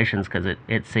conversations because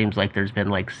it seems like there's been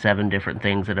like 7 different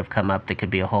things that have come up that could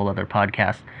be a whole other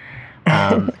podcast.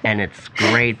 And it's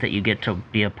great that you get to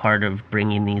be a part of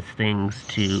bringing these things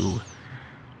to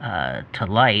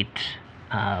light.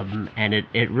 And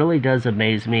it really does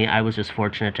amaze me. I was just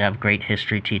fortunate to have great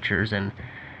history teachers, and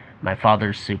my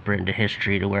father's super into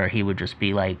history to where he would just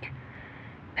be like,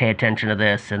 pay attention to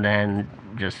this. And then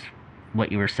just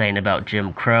what you were saying about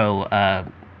Jim Crow,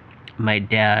 my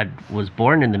dad was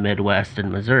born in the Midwest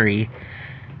in Missouri,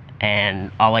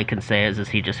 and all I can say is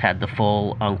he just had the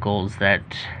full uncles that,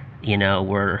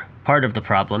 were part of the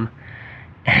problem.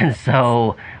 And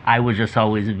so I was just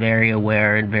always very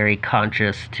aware and very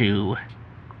conscious to,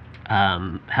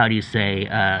 how do you say,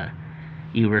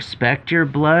 you respect your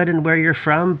blood and where you're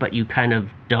from, but you kind of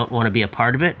don't want to be a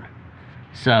part of it.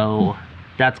 So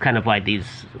that's kind of why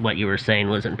what you were saying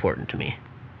was important to me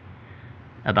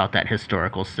about that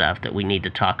historical stuff that we need to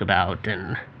talk about.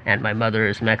 And my mother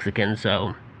is Mexican,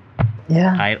 so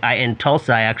yeah. I in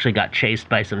Tulsa, I actually got chased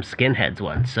by some skinheads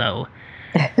once, so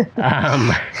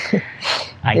I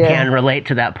can relate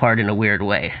to that part in a weird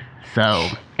way. So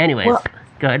anyways,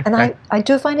 go ahead. And I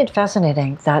do find it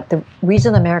fascinating that the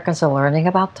reason Americans are learning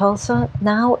about Tulsa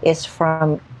now is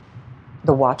from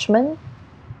The Watchmen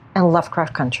and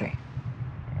Lovecraft Country.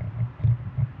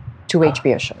 2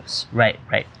 HBO shows. Right.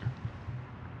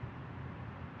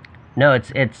 No,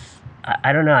 it's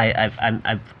I don't know.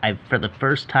 I've for the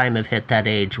first time have hit that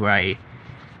age where I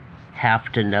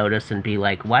have to notice and be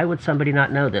like, why would somebody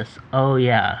not know this? Oh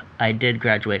yeah, I did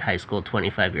graduate high school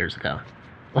 25 years ago.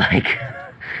 Like,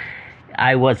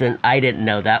 I didn't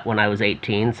know that when I was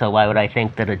 18, so why would I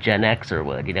think that a Gen Xer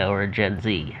would, or a Gen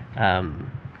Z?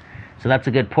 So that's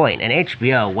a good point. And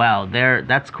HBO, wow,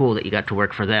 that's cool that you got to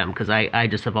work for them, because I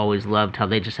just have always loved how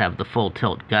they just have the full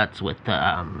tilt guts with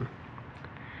the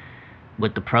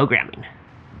programming.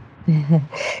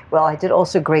 Well, I did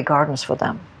also Grey Gardens for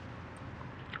them.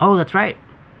 Oh, that's right.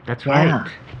 Yeah.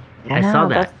 I saw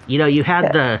that. You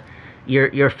had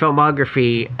your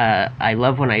filmography. I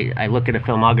love when I look at a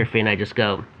filmography and I just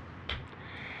go,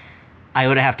 I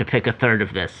would have to pick a third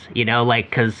of this,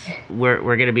 because we're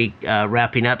going to be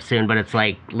wrapping up soon, but it's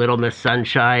like Little Miss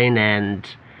Sunshine and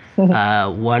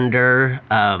Wonder.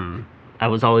 I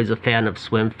was always a fan of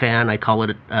Swim Fan. I call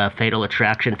it a fatal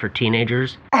attraction for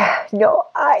teenagers. No,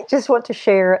 I just want to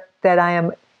share that I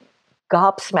am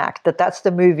gobsmacked that that's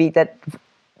the movie that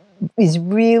is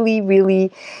really, really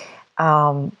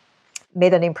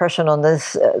made an impression on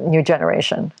this new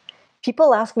generation.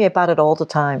 People ask me about it all the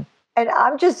time. And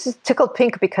I'm just tickled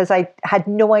pink because I had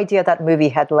no idea that movie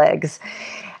had legs.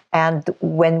 And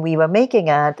when we were making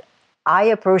it, I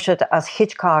approached it as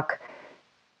Hitchcock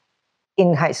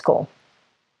in high school.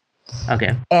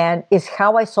 Okay. And it's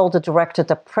how I sold the director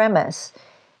the premise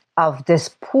of this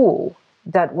pool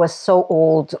that was so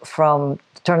old from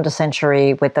the turn of the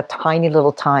century with a tiny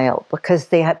little tile, because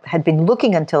they had been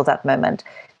looking until that moment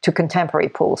to contemporary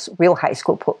pools, real high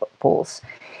school pools.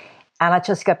 And I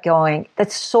just kept going,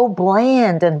 that's so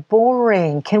bland and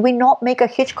boring. Can we not make a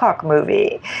Hitchcock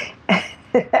movie?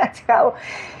 That's how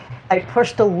I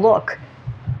pushed the look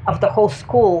of the whole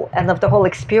school and of the whole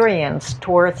experience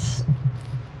towards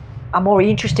a more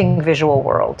interesting visual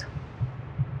world.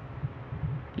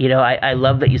 You know, I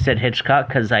love that you said Hitchcock,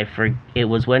 because it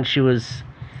was when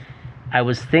I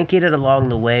was thinking it along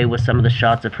the way with some of the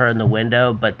shots of her in the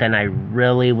window, but then I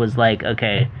really was like,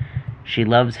 okay, she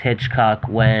loves Hitchcock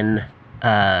when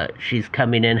she's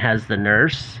coming in as the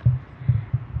nurse,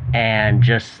 and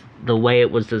just the way it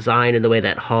was designed and the way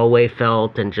that hallway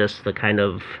felt, and just the kind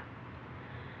of,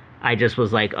 I just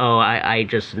was like, oh, I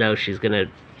just know she's going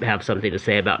to have something to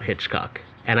say about Hitchcock.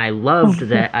 And I loved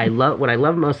that. What I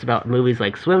love most about movies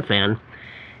like Swim Fan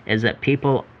is that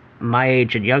people my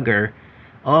age and younger,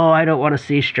 oh, I don't want to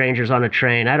see strangers on a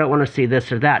train, I don't want to see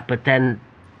this or that, but then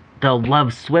they'll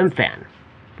love Swim Fan,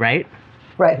 right?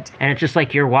 Right. And it's just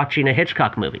like you're watching a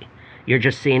Hitchcock movie. You're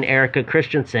just seeing Erica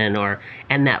Christensen,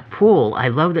 and that pool. I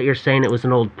love that you're saying it was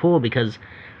an old pool, because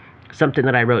something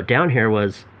that I wrote down here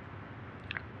was,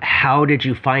 how did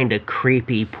you find a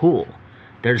creepy pool?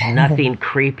 There's nothing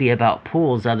creepy about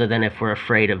pools other than if we're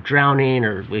afraid of drowning,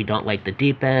 or we don't like the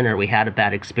deep end, or we had a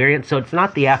bad experience. So it's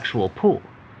not the actual pool.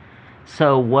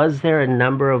 So was there a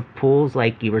number of pools,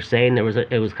 like you were saying, it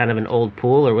was kind of an old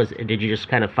pool, or did you just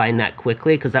kind of find that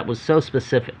quickly? Because that was so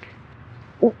specific.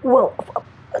 Well,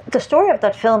 the story of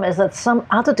that film is that some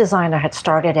other designer had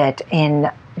started it,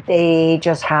 and they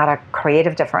just had a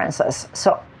creative differences.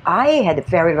 So I had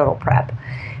very little prep.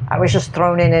 I was just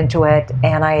thrown into it,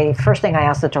 and first thing I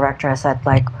asked the director, I said,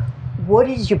 like, what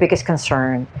is your biggest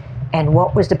concern, and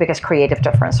what was the biggest creative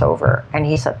difference over? And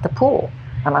he said, the pool.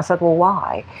 And I said, well,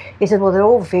 why? He said, well, they're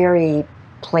all very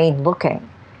plain looking.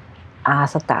 And I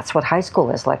said, that's what high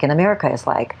school is like, in America is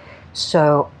like.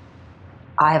 So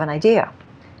I have an idea.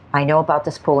 I know about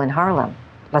this pool in Harlem.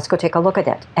 Let's go take a look at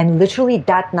it. And literally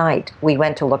that night, we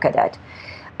went to look at it.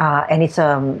 And it's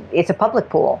a public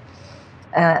pool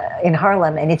in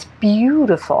Harlem, and it's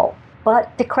beautiful,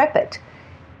 but decrepit.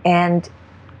 And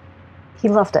he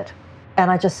loved it. And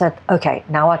I just said, okay,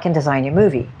 now I can design your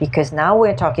movie, because now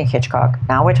we're talking Hitchcock.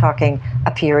 Now we're talking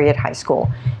a period high school.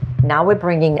 Now we're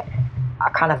bringing a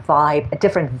kind of vibe, a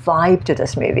different vibe to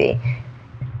this movie.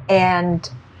 And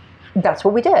that's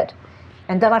what we did.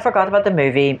 And then I forgot about the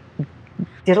movie,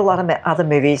 did a lot of other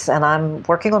movies, and I'm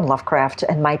working on Lovecraft,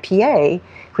 and my PA,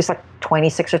 who's like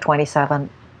 26 or 27,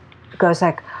 goes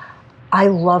like, I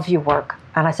love your work.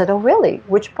 And I said, oh, really?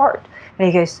 Which part? And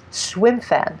he goes, Swim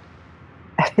Fan.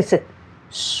 And I said,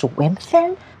 Swim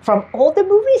Fan? From all the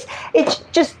movies? It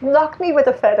just knocked me with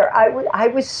a feather. I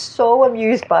was so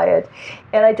amused by it.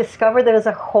 And I discovered there's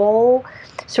a whole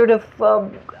sort of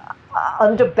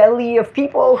underbelly of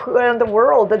people around the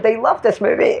world that they love this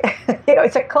movie.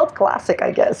 It's a cult classic,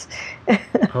 I guess.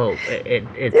 Oh,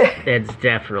 it's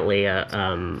definitely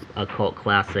a cult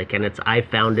classic, and I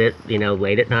found it,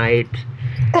 late at night,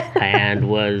 and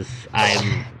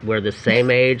we're the same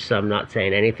age, so I'm not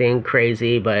saying anything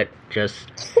crazy, but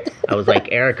just, I was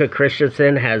like, Erica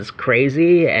Christensen has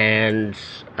crazy and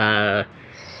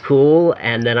cool,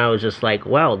 and then I was just like,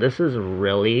 wow, this is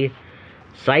really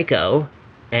psycho.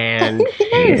 And,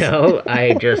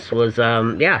 I just was, so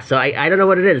I don't know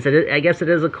what it is. I guess it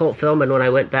is a cult film, and when I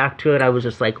went back to it, I was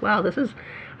just like, wow,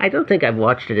 I don't think I've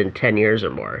watched it in 10 years or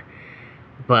more.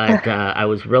 But I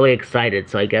was really excited,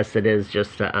 so I guess it is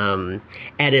just, and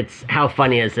it's, how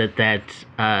funny is it that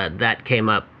that came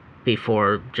up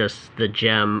before just the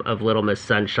gem of Little Miss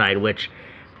Sunshine, which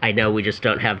I know we just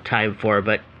don't have time for,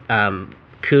 but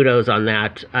kudos on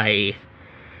that.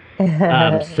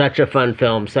 Such a fun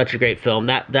film, such a great film.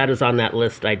 That is on that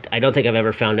list. I don't think I've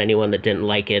ever found anyone that didn't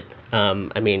like it.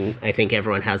 I think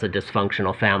everyone has a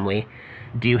dysfunctional family.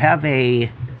 Do you have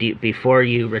before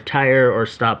you retire or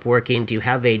stop working, do you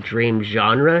have a dream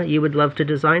genre you would love to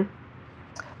design?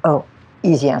 Oh,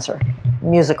 easy answer.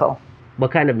 Musical.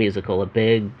 What kind of musical? A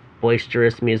big,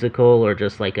 boisterous musical, or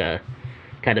just like a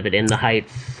kind of an In the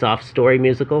Heights soft story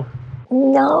musical?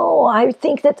 No, I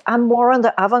think that I'm more on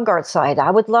the avant-garde side.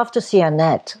 I would love to see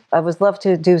Annette. I would love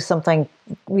to do something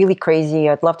really crazy.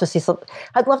 I'd love to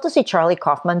see Charlie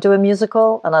Kaufman do a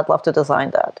musical, and I'd love to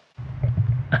design that.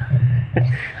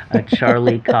 A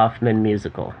Charlie Kaufman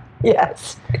musical.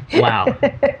 Yes. Wow.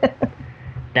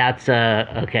 That's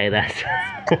okay. That's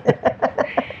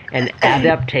an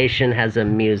adaptation has a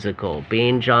musical.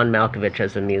 Being John Malkovich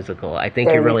has a musical. I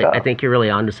think you're really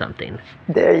onto something.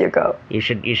 There you go. You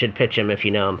should pitch him if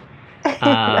you know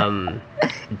him.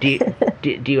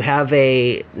 Do you have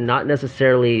a, not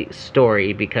necessarily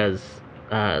story, because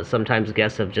sometimes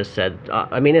guests have just said,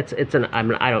 I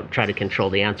don't try to control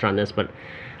the answer on this, but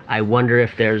I wonder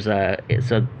if there's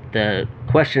so the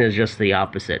question is just the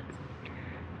opposite.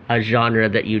 a genre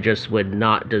that you just would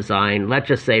not design. Let's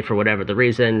just say for whatever the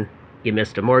reason, you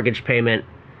missed a mortgage payment,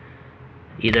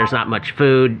 there's not much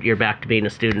food, you're back to being a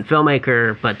student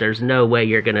filmmaker, but there's no way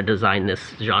you're going to design this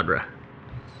genre.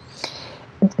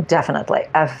 Definitely.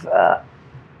 Well,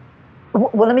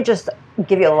 let me just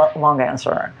give you a long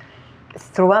answer.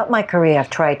 Throughout my career, I've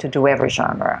tried to do every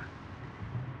genre.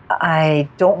 I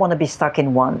don't want to be stuck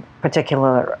in one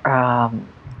particular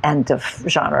end of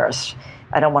genres.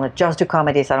 I don't want to just do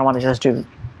comedies. I don't want to just do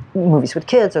movies with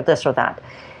kids or this or that.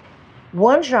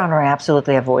 One genre I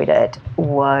absolutely avoided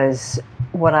was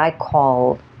what I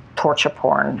call torture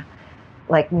porn,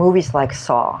 like movies like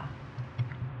Saw.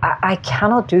 I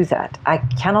cannot do that. I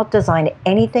cannot design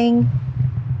anything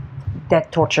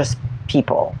that tortures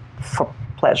people for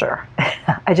pleasure.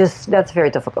 That's very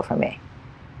difficult for me.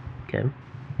 Okay.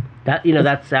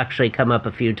 That's actually come up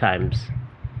a few times.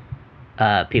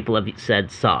 People have said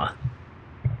Saw.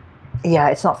 Yeah,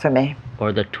 it's not for me.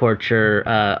 Or the torture.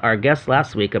 Our guest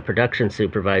last week, a production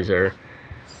supervisor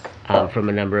from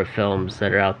a number of films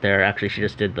that are out there. Actually, she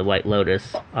just did The White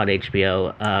Lotus on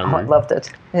HBO. I loved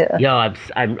it. Yeah. Yeah,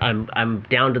 I'm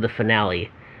down to the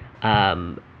finale.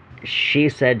 She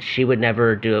said she would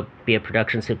never be a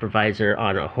production supervisor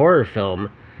on a horror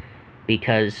film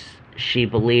because she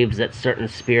believes that certain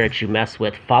spirits you mess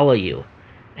with follow you.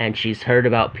 And she's heard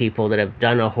about people that have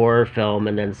done a horror film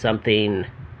and then something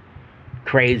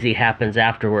crazy happens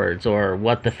afterwards, or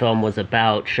what the film was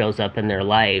about shows up in their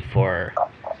life, or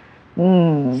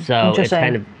so it's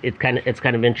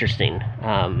kind of interesting.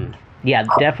 Yeah,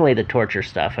 definitely the torture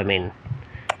stuff. I mean,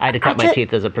 I had to cut my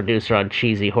teeth as a producer on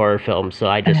cheesy horror films, so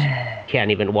I just can't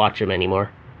even watch them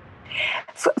anymore.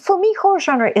 For me, horror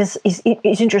genre is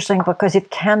interesting because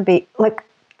it can be, like,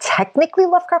 technically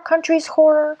Lovecraft Country's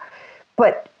horror,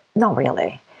 but not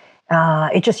really.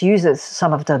 It just uses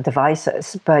some of the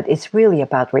devices, but it's really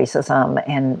about racism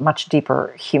and much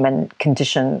deeper human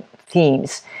condition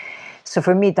themes. So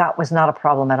for me, that was not a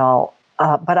problem at all.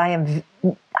 But I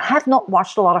have not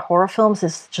watched a lot of horror films.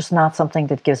 It's just not something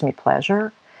that gives me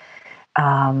pleasure.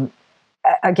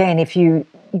 Again, if you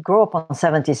grow up on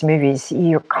 70s movies,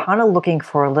 you're kind of looking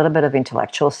for a little bit of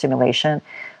intellectual stimulation.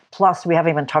 Plus, we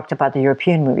haven't even talked about the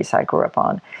European movies I grew up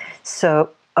on. So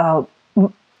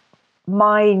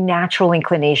my natural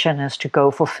inclination is to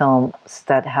go for films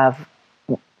that have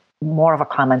more of a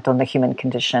comment on the human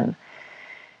condition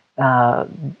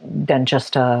than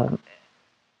just an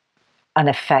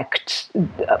effect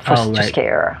to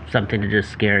scare. Something to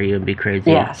just scare you and be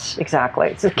crazy. Yes, exactly.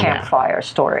 It's a campfire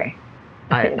story.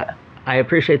 I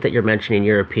appreciate that you're mentioning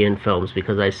European films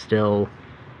because I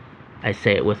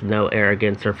say it with no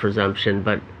arrogance or presumption,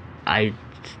 but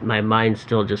my mind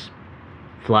still just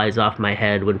flies off my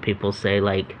head when people say,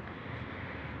 like,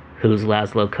 who's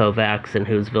Laszlo Kovacs and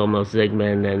who's Vilmos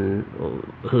Zsigmond and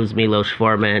who's Milos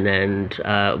Forman,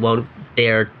 and won't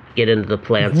dare get into the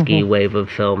Polanski wave of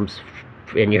films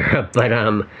in Europe, but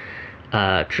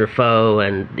Truffaut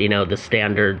and, the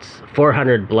standards.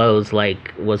 400 Blows,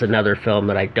 was another film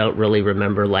that I don't really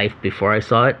remember life before I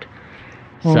saw it.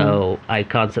 So I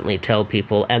constantly tell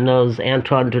people, and those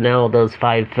Antoine Doinel, those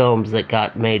 5 films that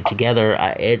got made together,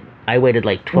 I waited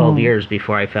 12 years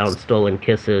before I found Stolen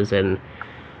Kisses and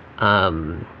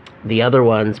the other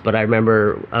ones. But I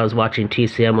remember I was watching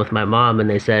TCM with my mom, and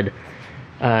they said,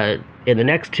 in the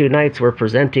next 2 nights we're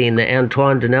presenting the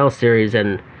Antoine Doinel series,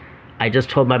 and I just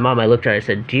told my mom, I looked at her, I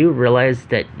said, do you realize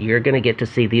that you're going to get to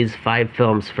see these 5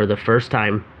 films for the first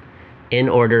time in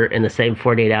order in the same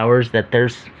 48 hours, that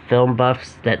there's film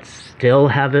buffs that still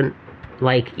haven't,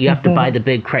 you have to buy the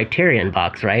big Criterion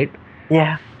box, right?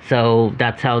 Yeah. So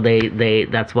that's how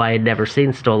that's why I'd never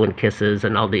seen Stolen Kisses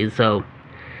and all these. So,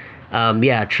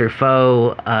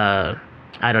 Truffaut,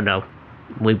 I don't know.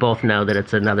 We both know that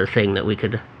it's another thing that we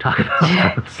could talk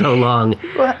about for so long.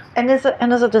 Well, and as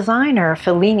a designer,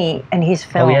 Fellini and his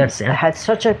films had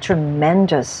such a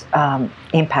tremendous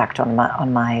impact on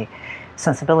my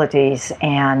sensibilities,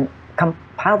 and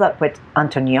compile that with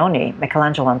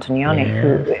Michelangelo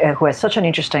Antonioni, who has such an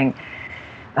interesting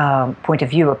point of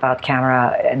view about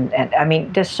camera, and I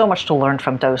mean, there's so much to learn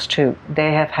from those two.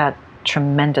 They have had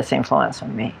tremendous influence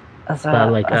on me as an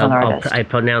artist. I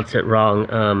pronounce it wrong.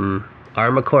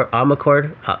 Amarcord?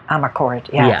 Amarcord,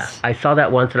 yes. Yeah, I saw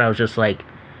that once and I was just like,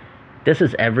 this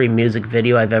is every music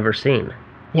video I've ever seen.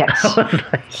 Yes.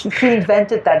 He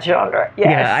invented that genre. Yes.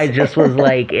 Yeah, I just was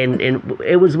like, and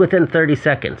it was within 30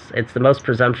 seconds. It's the most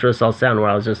presumptuous I'll sound, where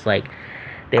I was just like,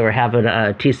 they were having,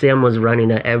 TCM was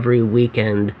running every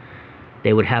weekend,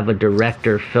 they would have a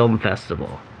director film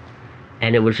festival.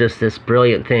 And it was just this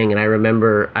brilliant thing. And I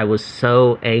remember I was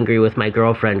so angry with my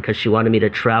girlfriend because she wanted me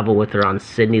to travel with her on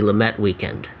Sidney Lumet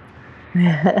weekend.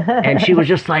 And she was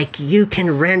just like, you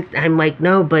can rent. I'm like,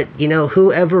 no, but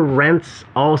whoever rents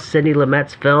all Sidney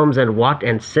Lumet's films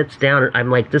and sits down, I'm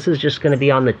like, this is just going to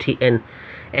be on the and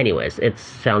anyways, it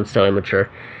sounds so immature.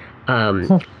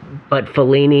 But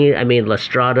Fellini, I mean, La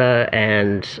Strada,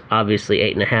 and obviously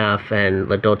 8.5 and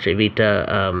La Dolce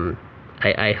Vita.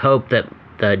 I hope that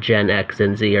the Gen X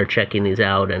and Z are checking these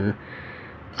out, and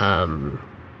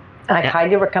I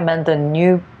highly recommend the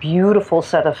new beautiful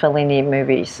set of Fellini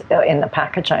movies in the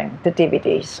packaging, the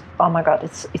DVDs. Oh my God,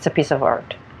 it's a piece of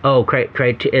art. Oh,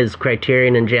 is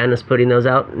Criterion and Janus putting those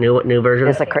out? New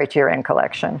versions? It's a Criterion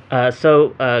collection.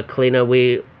 So, Kalina,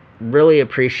 we really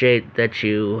appreciate that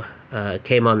you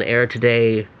came on the air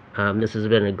today. This has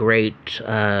been a great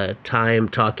time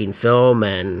talking film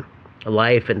and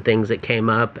life and things that came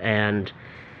up, and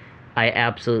I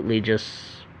absolutely just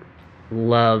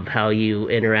love how you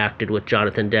interacted with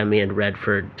Jonathan Demme and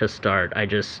Redford to start. I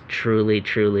just truly,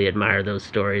 truly admire those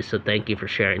stories, so thank you for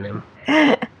sharing them.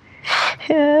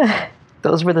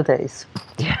 Those were the days.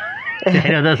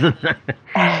 I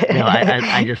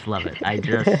just love it.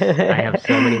 I have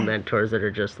so many mentors that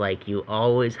are just like, you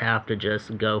always have to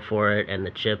just go for it, and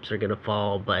the chips are going to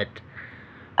fall, but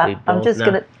we both I'm just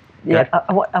going to... Yeah,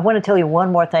 I want to tell you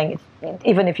one more thing,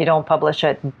 even if you don't publish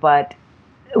it, but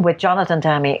with Jonathan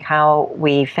Demme, how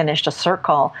we finished A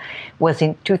Circle was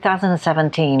in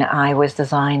 2017. I was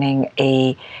designing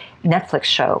a Netflix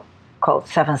show called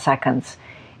 7 Seconds,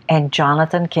 and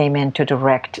Jonathan came in to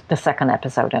direct the second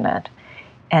episode in it.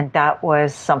 And that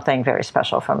was something very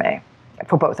special for me,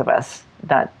 for both of us,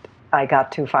 that I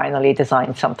got to finally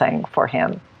design something for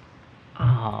him.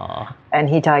 Aww.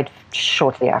 And he died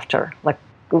shortly after, like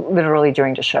literally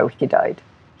during the show, he died.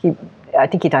 I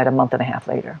think he died a month and a half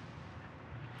later.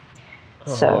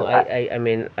 So I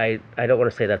mean, I don't want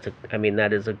to say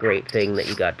that is a great thing that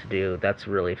you got to do. That's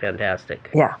really fantastic.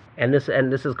 Yeah. And this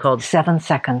is called 7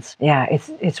 Seconds. Yeah,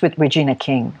 it's with Regina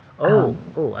King. I love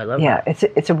that. Yeah,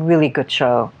 it's a really good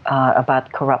show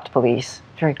about corrupt police.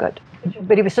 Very good.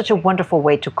 But it was such a wonderful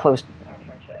way to close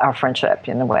our friendship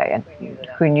in a way, and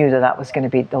who knew that was going to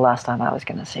be the last time I was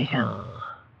going to see him.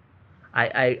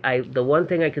 The one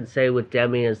thing I can say with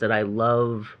Demme is that I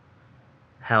love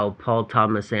how Paul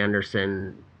Thomas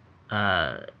Anderson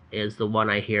is the one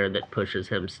I hear that pushes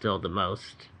him still the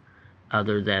most,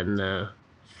 other than the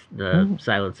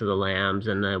Silence of the Lambs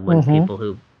and the people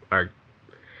who are,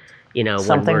 when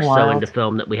we're so into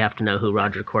film that we have to know who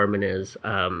Roger Corman is.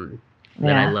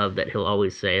 That I love that he'll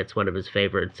always say it's one of his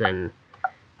favorites, and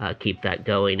keep that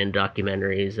going in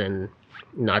documentaries, and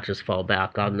not just fall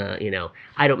back on the,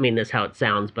 I don't mean this how it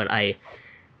sounds, but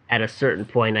at a certain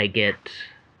point I get,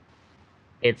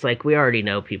 it's like we already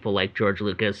know people like George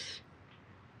Lucas.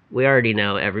 We already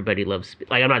know everybody loves,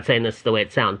 I'm not saying this the way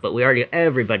it sounds, but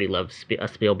everybody loves a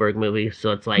Spielberg movie.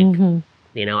 So it's like,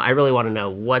 I really want to know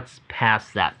what's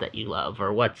past that you love,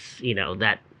 or what's,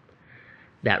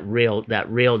 that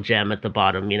real gem at the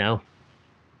bottom,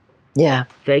 Yeah.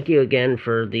 Thank you again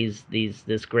for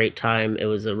this great time. It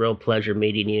was a real pleasure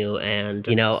meeting you, and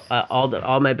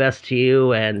all my best to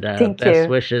you, and best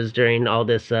wishes during all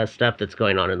this stuff that's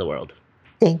going on in the world.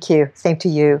 Thank you. Same to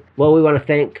you. Well, we want to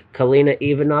thank Kalina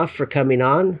Ivanov for coming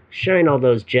on, sharing all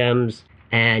those gems,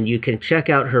 and you can check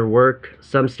out her work.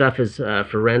 Some stuff is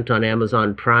for rent on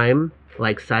Amazon Prime,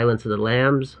 like Silence of the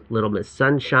Lambs, Little Miss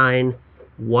Sunshine,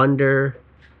 Wonder,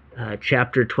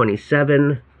 Chapter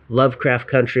 27, Lovecraft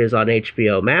Country is on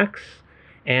HBO Max,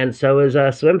 and so is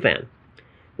Swim Fan.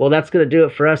 Well, that's going to do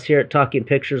it for us here at Talking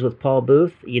Pictures with Paul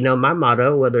Booth. My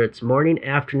motto, whether it's morning,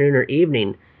 afternoon, or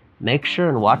evening, make sure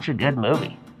and watch a good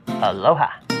movie. Aloha.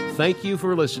 Thank you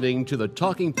for listening to the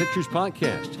Talking Pictures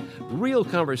Podcast. Real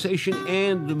conversation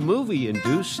and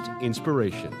movie-induced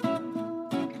inspiration.